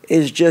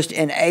is just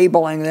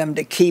enabling them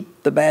to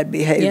keep the bad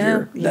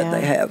behavior that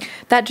they have.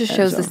 That just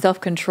shows the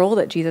self-control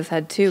that Jesus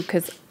had too,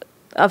 because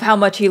of how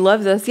much he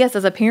loves us. Yes,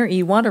 as a parent,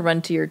 you want to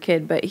run to your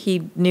kid, but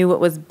he knew what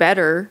was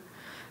better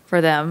for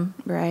them,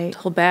 right?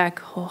 Hold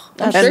back.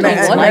 And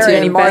Mary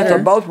and Martha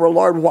both were,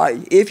 Lord, why?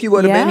 If you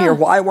would have been here,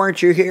 why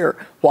weren't you here?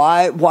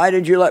 Why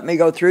did you let me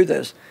go through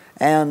this?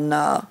 And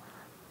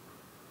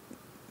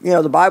you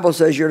know, the Bible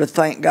says you're to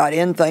thank God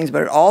in things,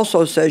 but it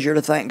also says you're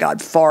to thank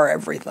God for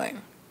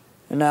everything.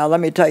 And now, let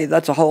me tell you,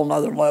 that's a whole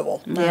nother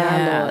level.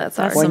 That's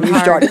hard. When you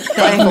start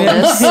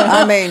thankfulness,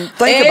 I mean,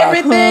 think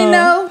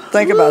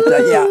about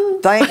that. Yeah,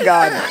 thank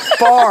God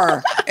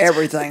for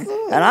everything.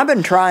 And I've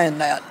been trying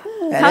that.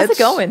 And how's it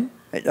going?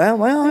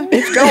 Well,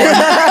 it's going.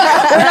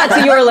 We're not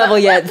to your level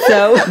yet,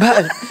 so.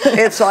 But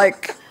it's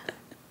like,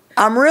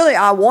 I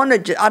don't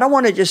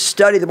want to just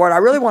study the Word. I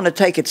really want to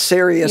take it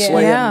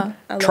seriously and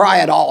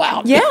try it all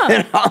out. Yeah, you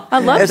know? I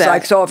love that. It's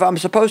like, so if I'm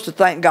supposed to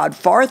thank God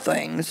for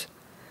things,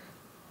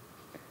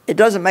 it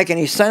doesn't make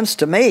any sense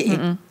to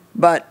me.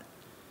 But,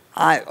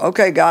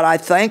 okay, God, I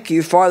thank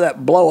you for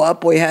that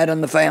blow-up we had in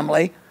the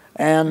family.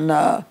 And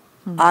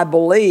I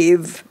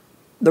believe...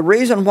 The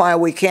reason why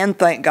we can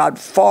thank God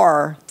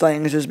for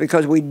things is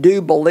because we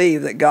do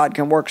believe that God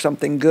can work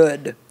something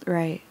good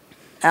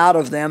out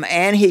of them,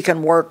 and he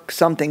can work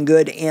something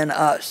good in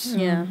us.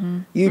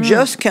 You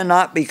just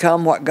cannot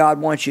become what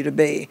God wants you to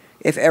be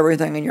if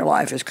everything in your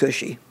life is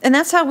cushy. And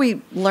that's how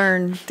we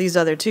learn these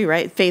other two,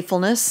 right?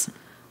 Faithfulness.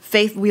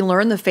 We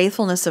learn the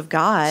faithfulness of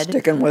God.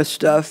 Sticking with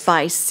stuff.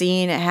 By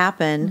seeing it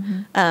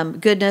happen.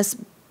 Goodness.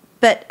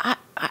 But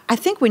I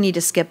think we need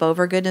to skip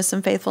over goodness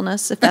and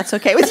faithfulness, if that's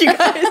okay with you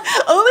guys.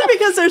 Only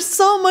because there's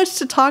so much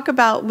to talk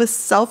about with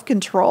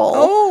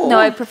self-control. No,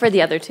 I prefer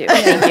the other two.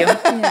 Thank you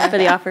for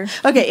the offer.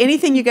 Okay,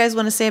 anything you guys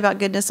want to say about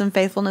goodness and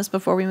faithfulness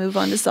before we move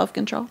on to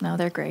self-control? No,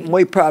 they're great.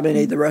 We probably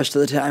need the rest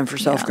of the time for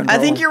self-control.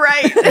 I think you're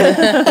right.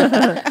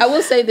 I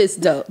will say this,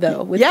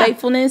 though with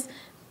faithfulness,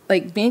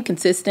 like being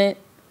consistent,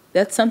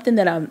 That's something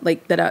that I'm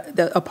like, that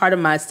a part of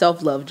my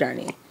self-love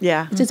journey.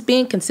 Yeah. Just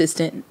being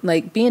consistent,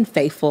 like being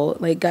faithful.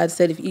 Like God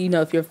said, if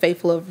you're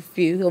faithful over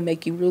few, he'll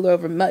make you ruler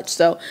over much.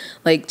 So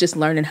like just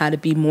learning how to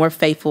be more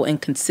faithful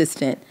and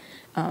consistent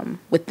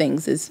with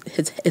things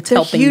it's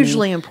helping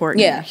hugely me.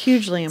 important. Yeah.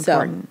 Hugely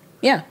important. So,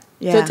 yeah.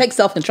 Yeah. So it takes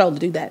self-control to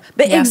do that.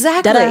 But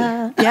exactly.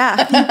 Ta-da.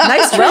 Yeah.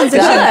 Nice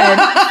transition.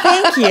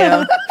 Thank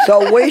you.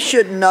 So we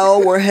should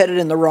know we're headed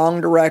in the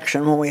wrong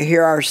direction when we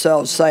hear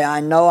ourselves say, I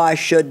know I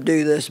should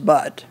do this,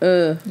 but.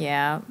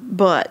 Yeah.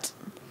 But.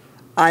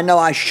 I know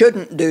I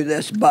shouldn't do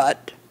this,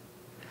 but.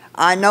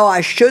 I know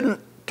I shouldn't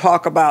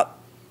talk about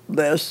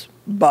this,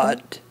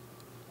 but.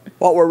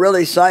 What we're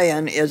really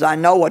saying is I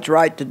know what's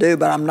right to do,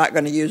 but I'm not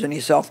going to use any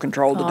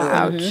self-control to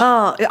do it.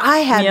 Oh, I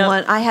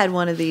had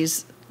one of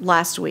these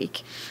last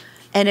week.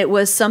 And it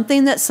was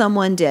something that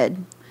someone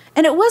did.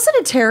 And it wasn't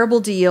a terrible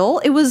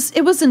deal. It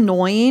was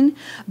annoying,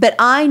 but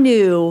I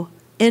knew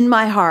in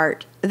my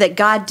heart that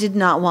God did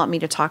not want me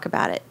to talk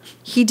about it.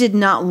 He did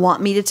not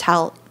want me to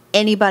tell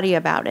anybody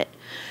about it.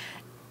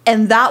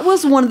 And that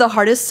was one of the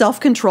hardest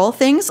self-control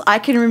things I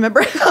can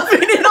remember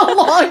having in a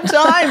long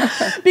time,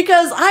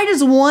 because I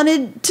just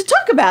wanted to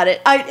talk about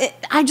it.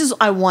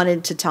 I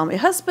wanted to tell my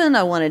husband.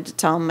 I wanted to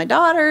tell my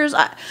daughters.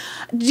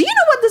 Do you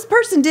know what this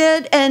person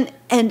did? And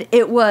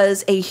it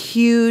was a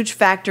huge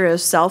factor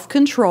of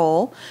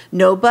self-control.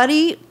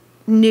 Nobody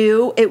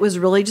knew. It was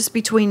really just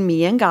between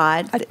me and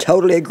God. I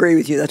totally agree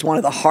with you. That's one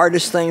of the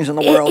hardest things in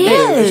the world to do,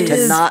 is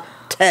to not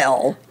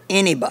tell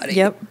anybody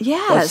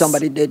what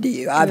somebody did to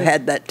you. I've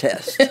had that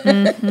test.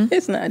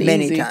 It's not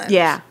many easy. times.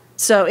 Yeah.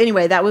 So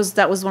anyway, that was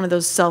one of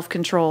those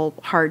self-control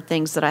hard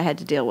things that I had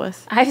to deal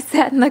with. I've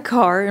sat in the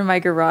car in my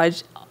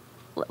garage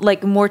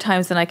like more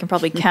times than I can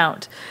probably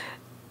count,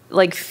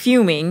 like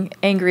fuming,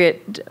 angry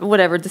at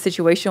whatever the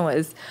situation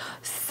was,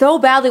 so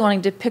badly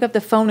wanting to pick up the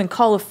phone and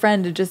call a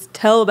friend to just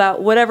tell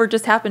about whatever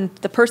just happened,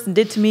 the person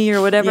did to me or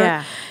whatever.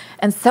 Yeah.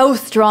 And so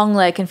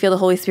strongly I can feel the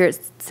Holy Spirit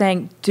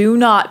saying, do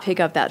not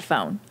pick up that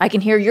phone. I can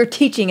hear your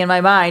teaching in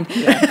my mind.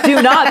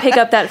 Do not pick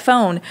up that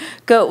phone.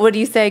 Go. What do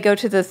you say? Go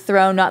to the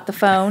throne, not the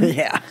phone?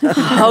 Yeah.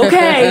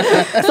 Okay.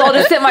 So I'll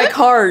just sit in my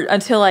car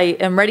until I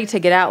am ready to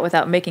get out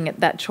without making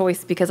that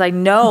choice, because I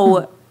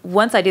know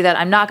once I do that,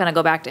 I'm not going to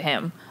go back to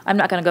him. I'm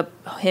not going to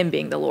go, him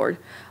being the Lord,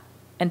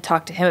 and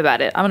talk to him about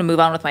it. I'm going to move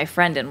on with my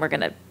friend, and we're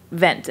going to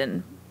vent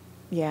and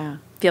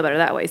feel better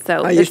that way.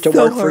 So I used to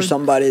work for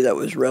somebody that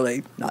was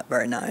really not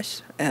very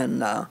nice,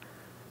 and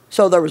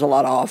so there was a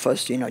lot of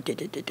office,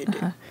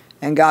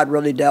 and God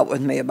really dealt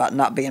with me about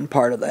not being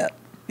part of that.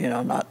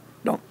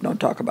 Don't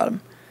talk about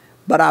him.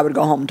 But I would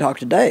go home and talk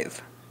to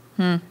Dave.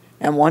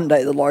 And one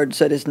day the Lord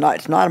said, it's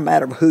not a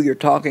matter of who you're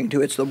talking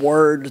to, it's the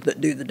words that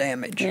do the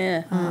damage.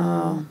 Yeah.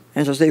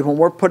 And so see, when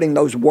we're putting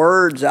those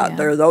words out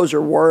there, those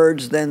are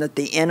words then that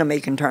the enemy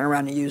can turn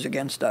around and use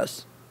against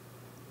us.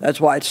 That's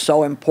why it's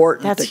so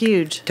important. That's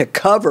huge. To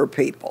cover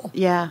people.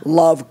 Yeah.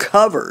 Love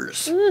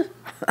covers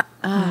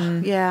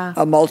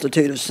a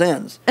multitude of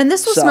sins. And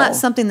this was not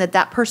something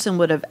that person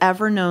would have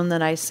ever known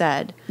that I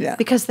said. Yeah.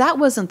 Because that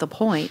wasn't the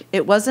point.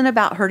 It wasn't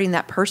about hurting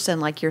that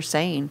person like you're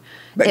saying.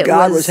 But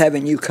God was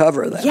having you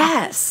cover them.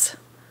 Yes.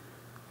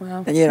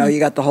 Wow. And you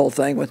got the whole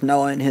thing with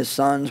Noah and his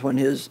sons when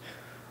his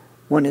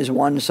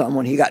one son,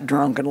 when he got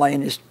drunk and lay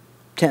in his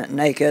tent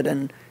naked,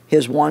 and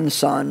his one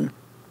son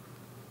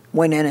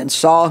went in and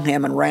saw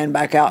him and ran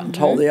back out and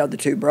told the other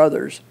two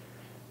brothers.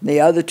 The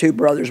other two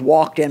brothers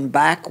walked in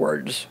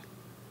backwards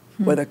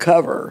with a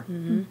cover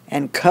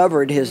and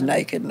covered his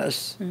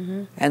nakedness.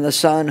 And the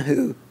son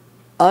who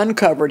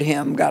uncovered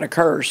him got a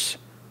curse,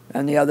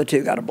 and the other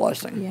two got a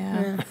blessing.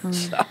 Yeah.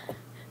 So.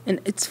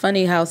 And it's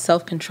funny how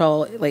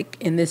self-control, like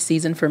in this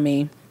season for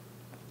me,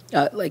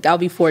 like I'll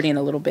be 40 in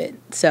a little bit.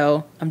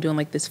 So I'm doing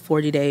like this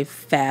 40-day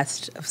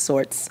fast of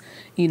sorts,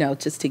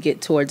 just to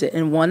get towards it.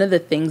 And one of the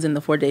things in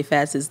the 40-day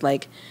fast is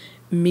like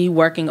me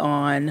working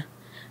on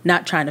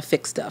not trying to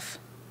fix stuff.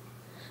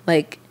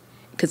 Like,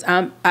 because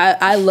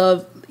I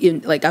love,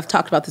 like I've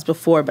talked about this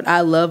before, but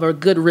I love a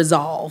good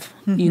resolve,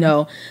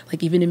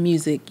 like even in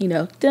music,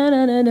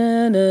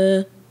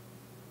 da-da-da-da-da.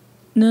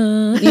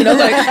 No,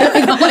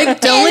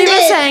 like don't leave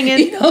us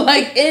hanging.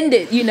 Like end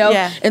it,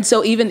 Yeah. And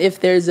so even if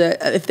there's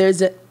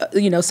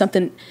a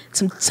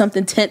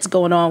something tense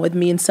going on with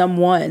me and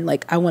someone,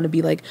 like I want to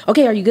be like,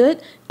 okay, are you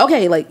good?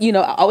 Okay, like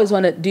I always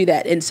want to do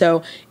that. And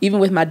so even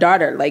with my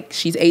daughter, like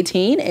she's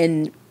 18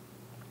 and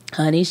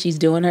honey, she's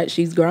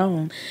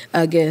grown,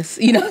 I guess,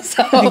 so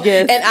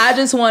and I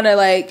just want to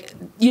like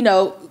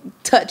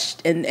touch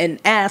and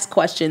ask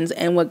questions,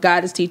 and what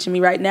God is teaching me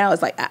right now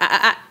is like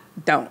I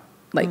don't.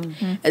 Like,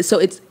 and so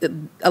it's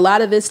a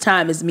lot of this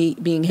time is me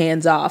being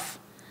hands off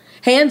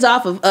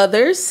of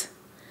others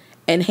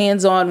and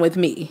hands on with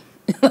me.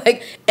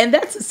 Like, and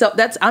that's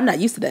I'm not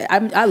used to that.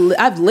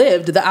 I've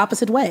lived the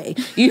opposite way.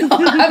 You know,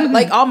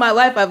 like all my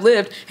life I've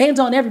lived hands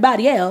on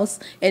everybody else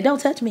and don't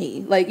touch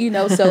me. Like, you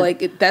know, so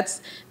like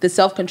that's the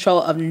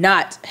self-control of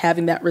not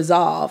having that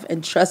resolve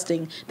and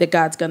trusting that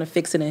God's gonna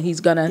fix it and he's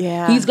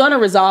gonna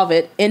resolve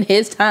it in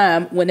his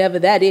time, whenever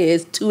that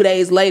is, 2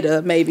 days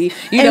later maybe.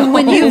 You know,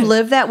 when you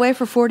live that way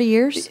for 40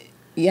 years,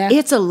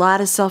 it's a lot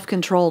of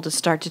self-control to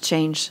start to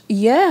change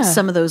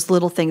some of those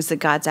little things that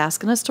God's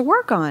asking us to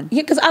work on.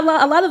 Yeah, because a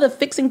lot of the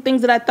fixing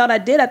things that I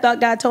thought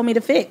God told me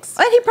to fix.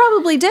 And he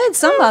probably did,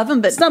 some of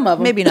them, but some of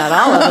them. Maybe not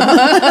all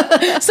of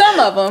them. Some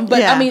of them.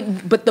 But I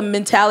mean, but the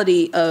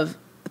mentality of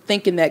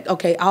thinking that,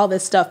 okay, all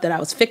this stuff that I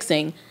was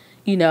fixing,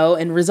 you know,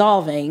 and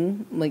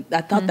resolving, like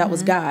I thought that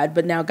was God,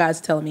 but now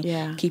God's telling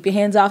me, keep your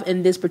hands off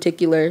in this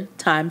particular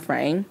time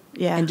frame.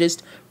 And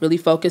just really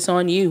focus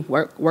on you.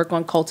 Work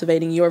on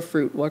cultivating your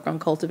fruit. Work on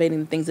cultivating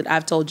the things that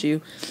I've told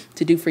you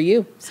to do for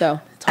you. So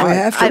it's hard. We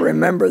have to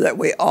remember that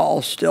we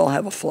all still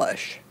have a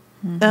flesh.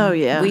 Oh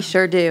yeah, we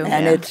sure do.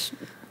 And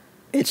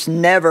it's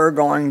never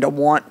going to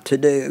want to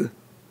do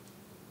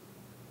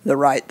the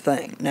right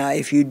thing. Now,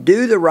 if you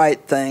do the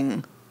right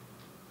thing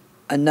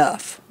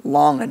enough,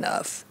 long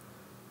enough,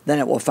 then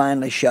it will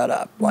finally shut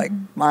up. Like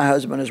my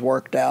husband has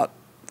worked out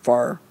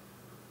for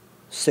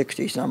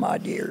 60 some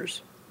odd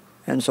years.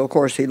 And so, of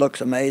course, he looks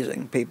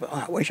amazing. People,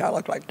 I wish I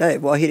looked like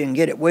Dave. Well, he didn't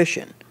get it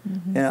wishing.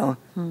 You know,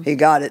 he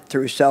got it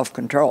through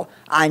self-control.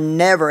 I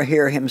never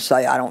hear him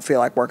say, I don't feel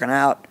like working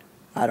out.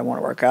 I don't want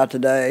to work out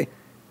today.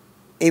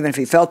 Even if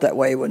he felt that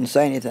way, he wouldn't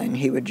say anything.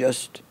 He would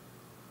just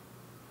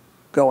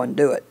go and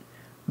do it.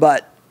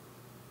 But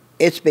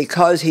it's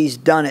because he's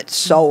done it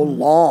so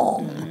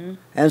long.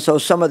 And so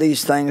some of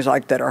these things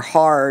like that are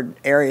hard,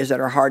 areas that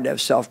are hard to have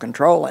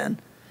self-control in,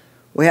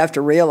 we have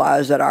to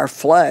realize that our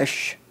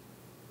flesh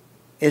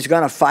is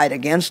going to fight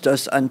against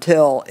us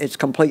until it's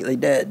completely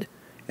dead.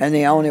 And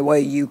the only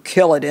way you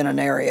kill it in an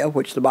area,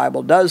 which the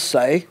Bible does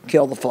say,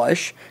 kill the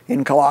flesh,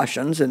 in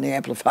Colossians, in the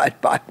Amplified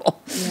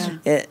Bible,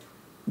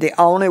 the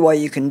only way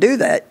you can do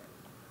that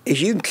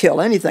is you can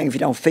kill anything if you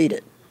don't feed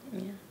it.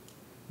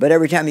 But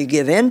every time you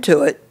give in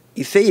to it,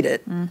 you feed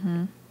it.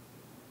 And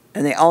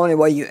the only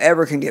way you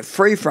ever can get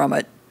free from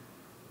it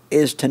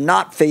is to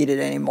not feed it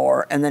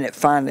anymore, and then it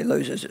finally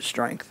loses its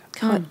strength.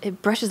 God,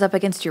 it brushes up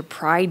against your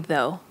pride,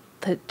 though.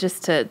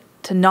 To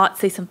not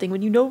say something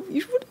when you know you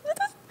should,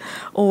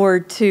 or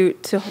to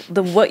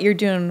what you're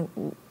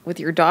doing with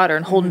your daughter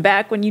and holding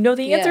back when you know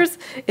the answers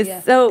is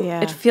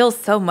it feels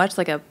so much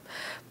like a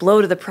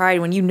blow to the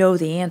pride when you know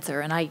the answer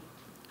and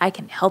I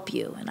can help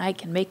you and I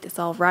can make this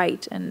all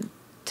right, and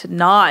to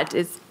not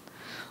it's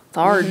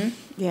hard.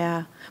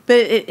 Yeah, but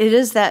it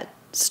is that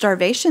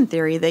starvation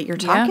theory that you're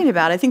talking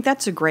about. I think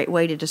that's a great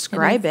way to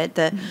describe it.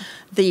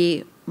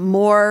 The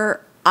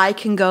more I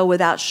can go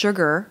without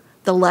sugar,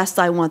 the less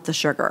I want the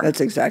sugar.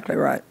 That's exactly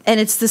right. And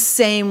it's the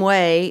same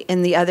way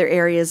in the other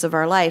areas of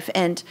our life.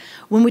 And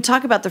when we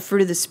talk about the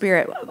fruit of the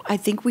Spirit, I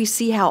think we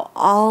see how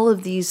all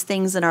of these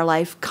things in our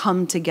life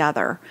come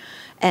together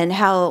and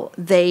how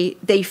they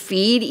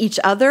feed each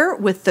other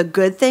with the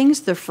good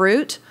things, the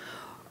fruit,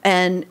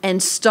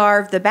 and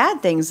starve the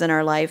bad things in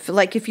our life.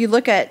 Like if you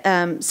look at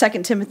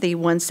 2 Timothy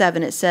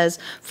 1:7, it says,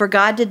 "For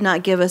God did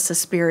not give us a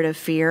spirit of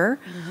fear,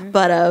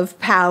 but of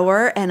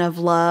power and of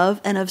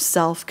love and of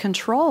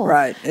self-control."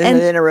 Right. Isn't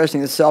it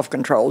interesting that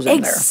self-control's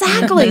in there?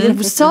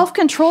 Exactly.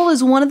 Self-control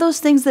is one of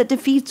those things that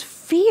defeats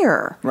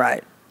fear.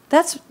 Right.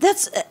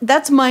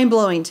 That's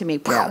mind-blowing to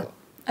me. Yeah.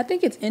 I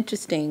think it's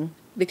interesting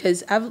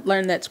because I've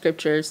learned that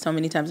scripture so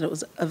many times. It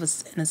was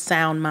in a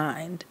sound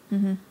mind.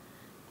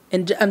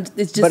 And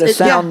it's just, but a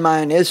sound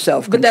mind is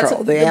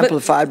self-control. The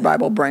Amplified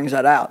Bible brings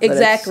that out.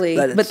 Exactly.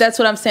 But that's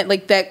what I'm saying.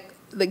 Like that.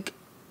 Like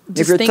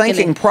if you're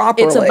thinking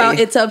properly,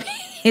 it's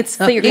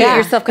so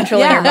you're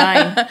self-controlling your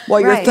mind. Well,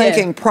 you're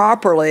thinking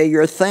properly.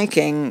 You're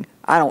thinking,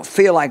 I don't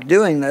feel like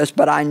doing this,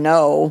 but I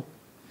know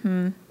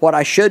what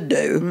I should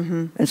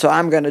do, and so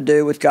I'm going to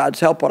do with God's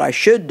help what I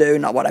should do,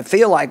 not what I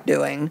feel like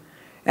doing.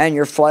 And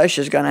your flesh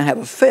is going to have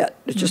a fit.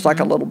 It's just like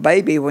a little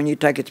baby when you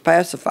take its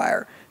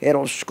pacifier.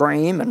 It'll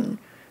scream and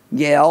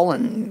yell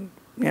and,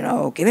 you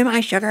know, give me my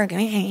sugar, give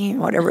me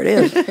whatever it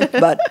is.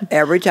 But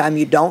every time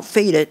you don't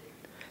feed it,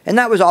 and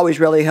that was always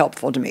really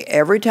helpful to me,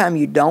 every time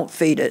you don't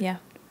feed it,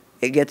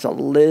 it gets a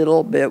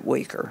little bit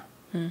weaker.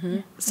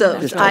 So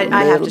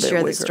I have to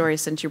share this story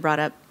since you brought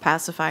up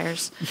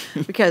pacifiers,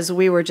 because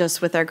we were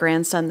just with our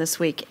grandson this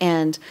week,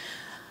 and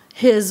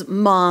his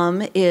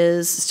mom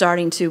is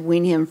starting to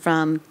wean him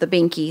from the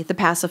binky, the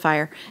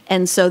pacifier.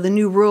 And so the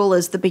new rule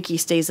is the binky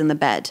stays in the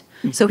bed.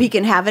 So he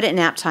can have it at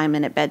nap time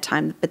and at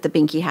bedtime, but the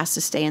binky has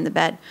to stay in the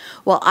bed.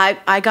 Well,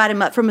 I got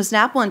him up from his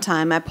nap one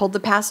time. I pulled the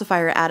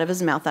pacifier out of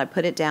his mouth. I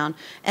put it down,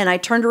 and I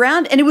turned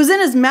around, and it was in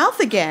his mouth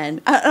again.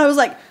 I was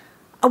like,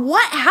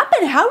 what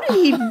happened? How did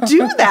he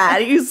do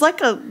that? He was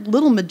like a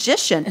little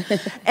magician.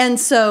 And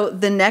so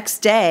the next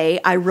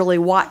day, I really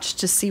watched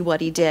to see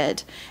what he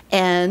did.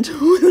 And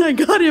when I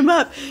got him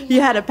up, he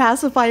had a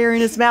pacifier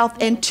in his mouth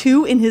and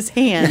 2 in his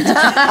hand.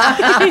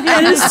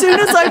 And as soon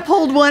as I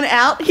pulled one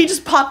out, he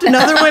just popped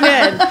another one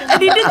in.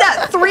 And he did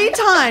that 3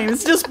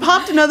 times, just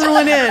popped another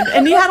one in.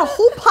 And he had a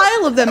whole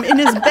pile of them in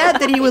his bed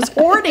that he was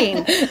hoarding.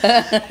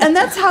 And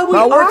that's how we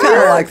are. Well, we're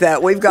kind of like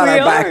that. We've got our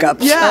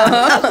backups.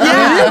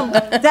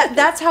 Yeah.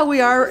 That's how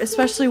we are,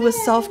 especially with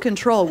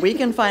self-control. We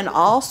can find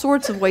all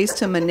sorts of ways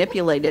to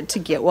manipulate it to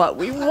get what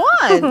we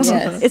want.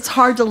 Yes. It's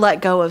hard to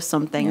let go of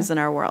some things in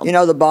our world. You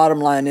know, the bottom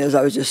line is,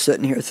 I was just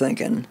sitting here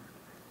thinking,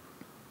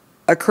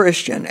 a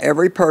Christian,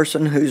 every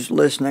person who's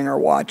listening or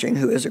watching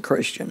who is a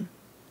Christian,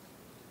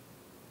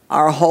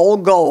 our whole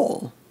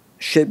goal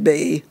should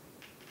be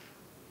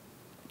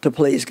to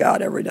please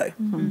God every day.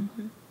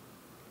 Mm-hmm.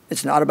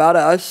 It's not about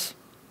us,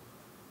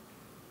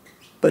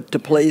 but to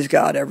please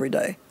God every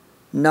day,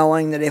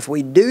 knowing that if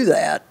we do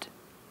that,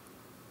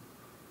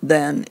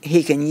 then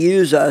He can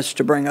use us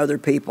to bring other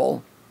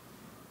people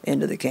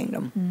into the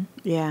kingdom. Mm.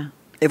 Yeah.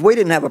 If we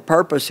didn't have a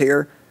purpose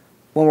here,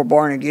 when we're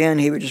born again,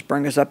 He would just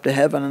bring us up to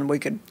heaven and we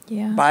could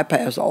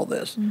bypass all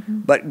this. Mm-hmm.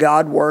 But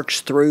God works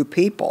through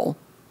people,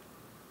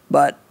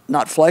 but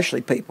not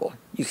fleshly people.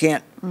 You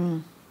can't.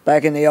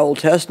 Back in the Old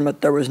Testament,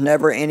 there was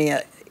never any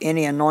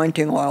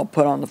anointing oil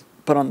put on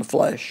the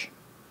flesh.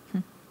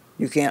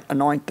 You can't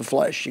anoint the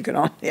flesh. You can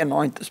only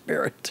anoint the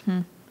spirit.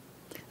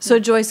 So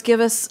Joyce, give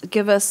us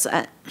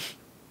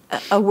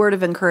a word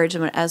of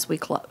encouragement as we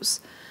close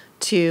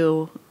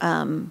to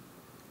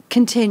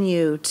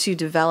continue to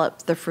develop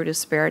the fruit of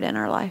Spirit in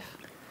our life.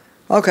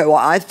 Okay, well,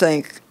 I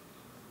think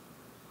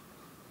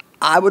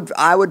I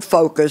would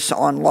focus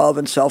on love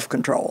and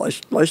self-control.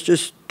 Let's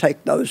just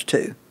take those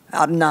 2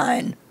 out of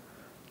 9.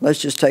 Let's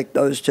just take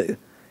those 2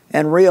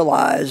 and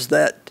realize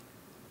that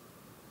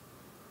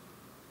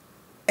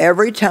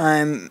every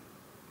time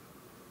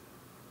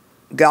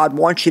God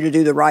wants you to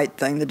do the right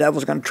thing, the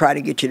devil's going to try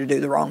to get you to do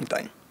the wrong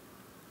thing.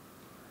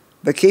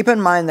 But keep in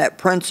mind that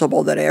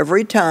principle that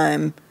every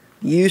time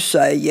you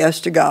say yes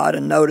to God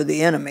and no to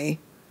the enemy,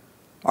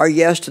 or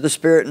yes to the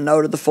Spirit and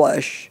no to the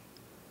flesh,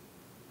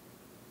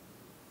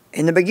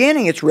 in the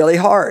beginning it's really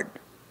hard.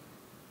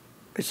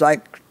 It's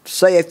like,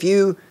 say if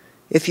you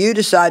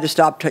decide to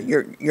stop,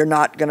 you're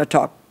not going to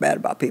talk bad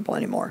about people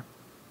anymore.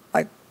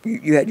 Like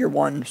you had your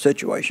one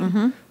situation.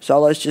 Mm-hmm. So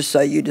let's just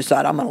say you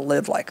decide, I'm going to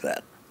live like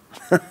that.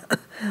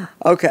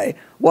 Okay,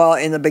 well,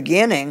 in the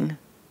beginning,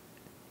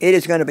 it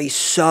is going to be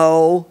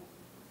so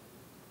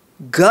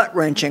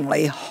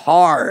gut-wrenchingly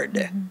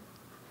hard,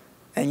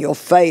 and you'll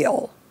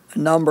fail a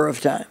number of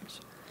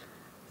times.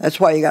 That's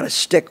why you got to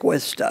stick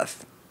with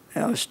stuff,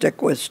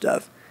 stick with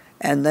stuff,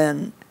 and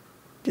then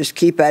just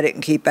keep at it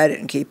and keep at it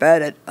and keep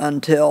at it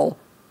until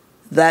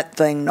that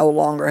thing no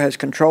longer has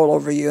control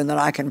over you, and then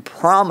I can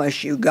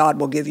promise you God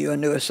will give you a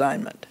new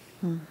assignment.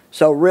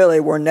 So really,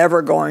 we're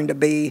never going to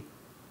be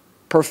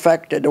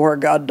perfected to where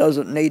God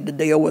doesn't need to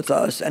deal with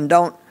us, and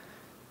don't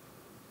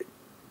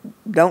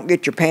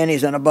get your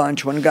panties in a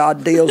bunch when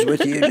God deals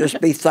with you.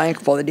 Just be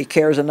thankful that He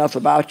cares enough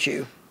about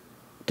you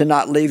to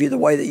not leave you the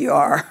way that you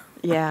are.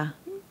 Yeah.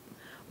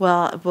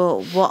 Well,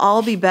 we'll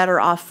all be better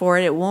off for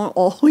it. It won't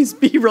always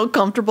be real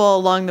comfortable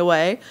along the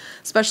way,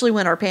 especially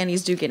when our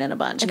panties do get in a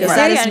bunch, because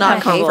that is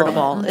not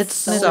comfortable.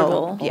 It's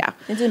miserable. So, yeah.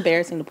 It's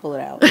embarrassing to pull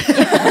it out.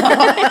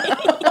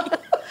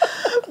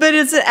 But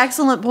it's an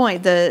excellent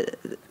point.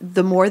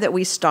 The more that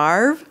we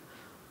starve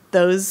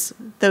those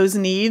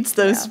needs,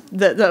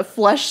 the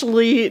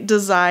fleshly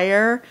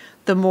desire,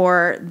 the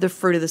more the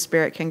fruit of the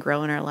Spirit can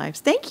grow in our lives.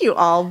 Thank you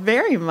all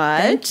very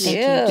much. Thank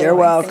you. You're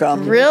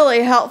welcome.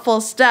 Really helpful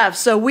stuff.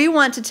 So we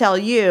want to tell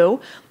you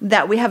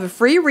that we have a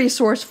free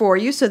resource for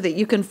you so that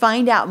you can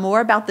find out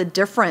more about the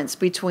difference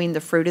between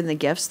the fruit and the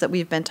gifts that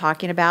we've been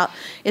talking about.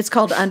 It's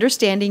called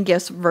Understanding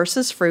Gifts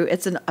versus Fruit.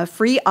 It's a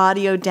free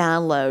audio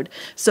download.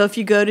 So if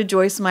you go to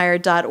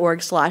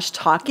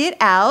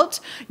joycemeyer.org/talkitout,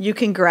 you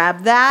can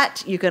grab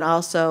that. You can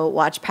also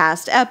watch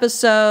past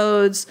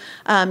episodes.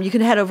 You can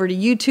head over to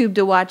YouTube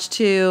to watch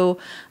too.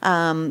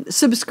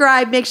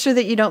 Subscribe. Make sure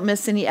that you don't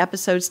miss any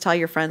episodes. Tell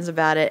your friends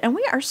about it. And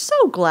we are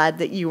so glad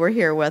that you were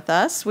here with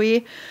us.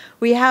 We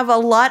have a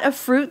lot of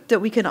fruit that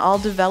we can all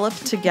develop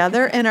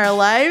together in our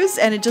lives,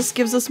 and it just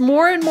gives us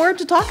more and more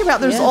to talk about.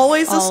 There's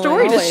always a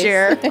story to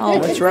share.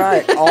 That's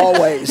right.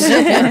 Always.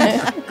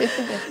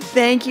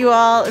 Thank you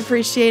all.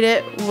 Appreciate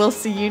it. We'll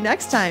see you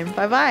next time.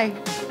 Bye-bye.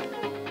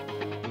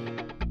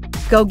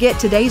 Go get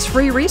today's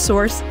free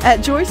resource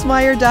at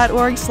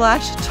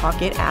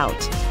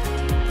joycemeyer.org/talkitout.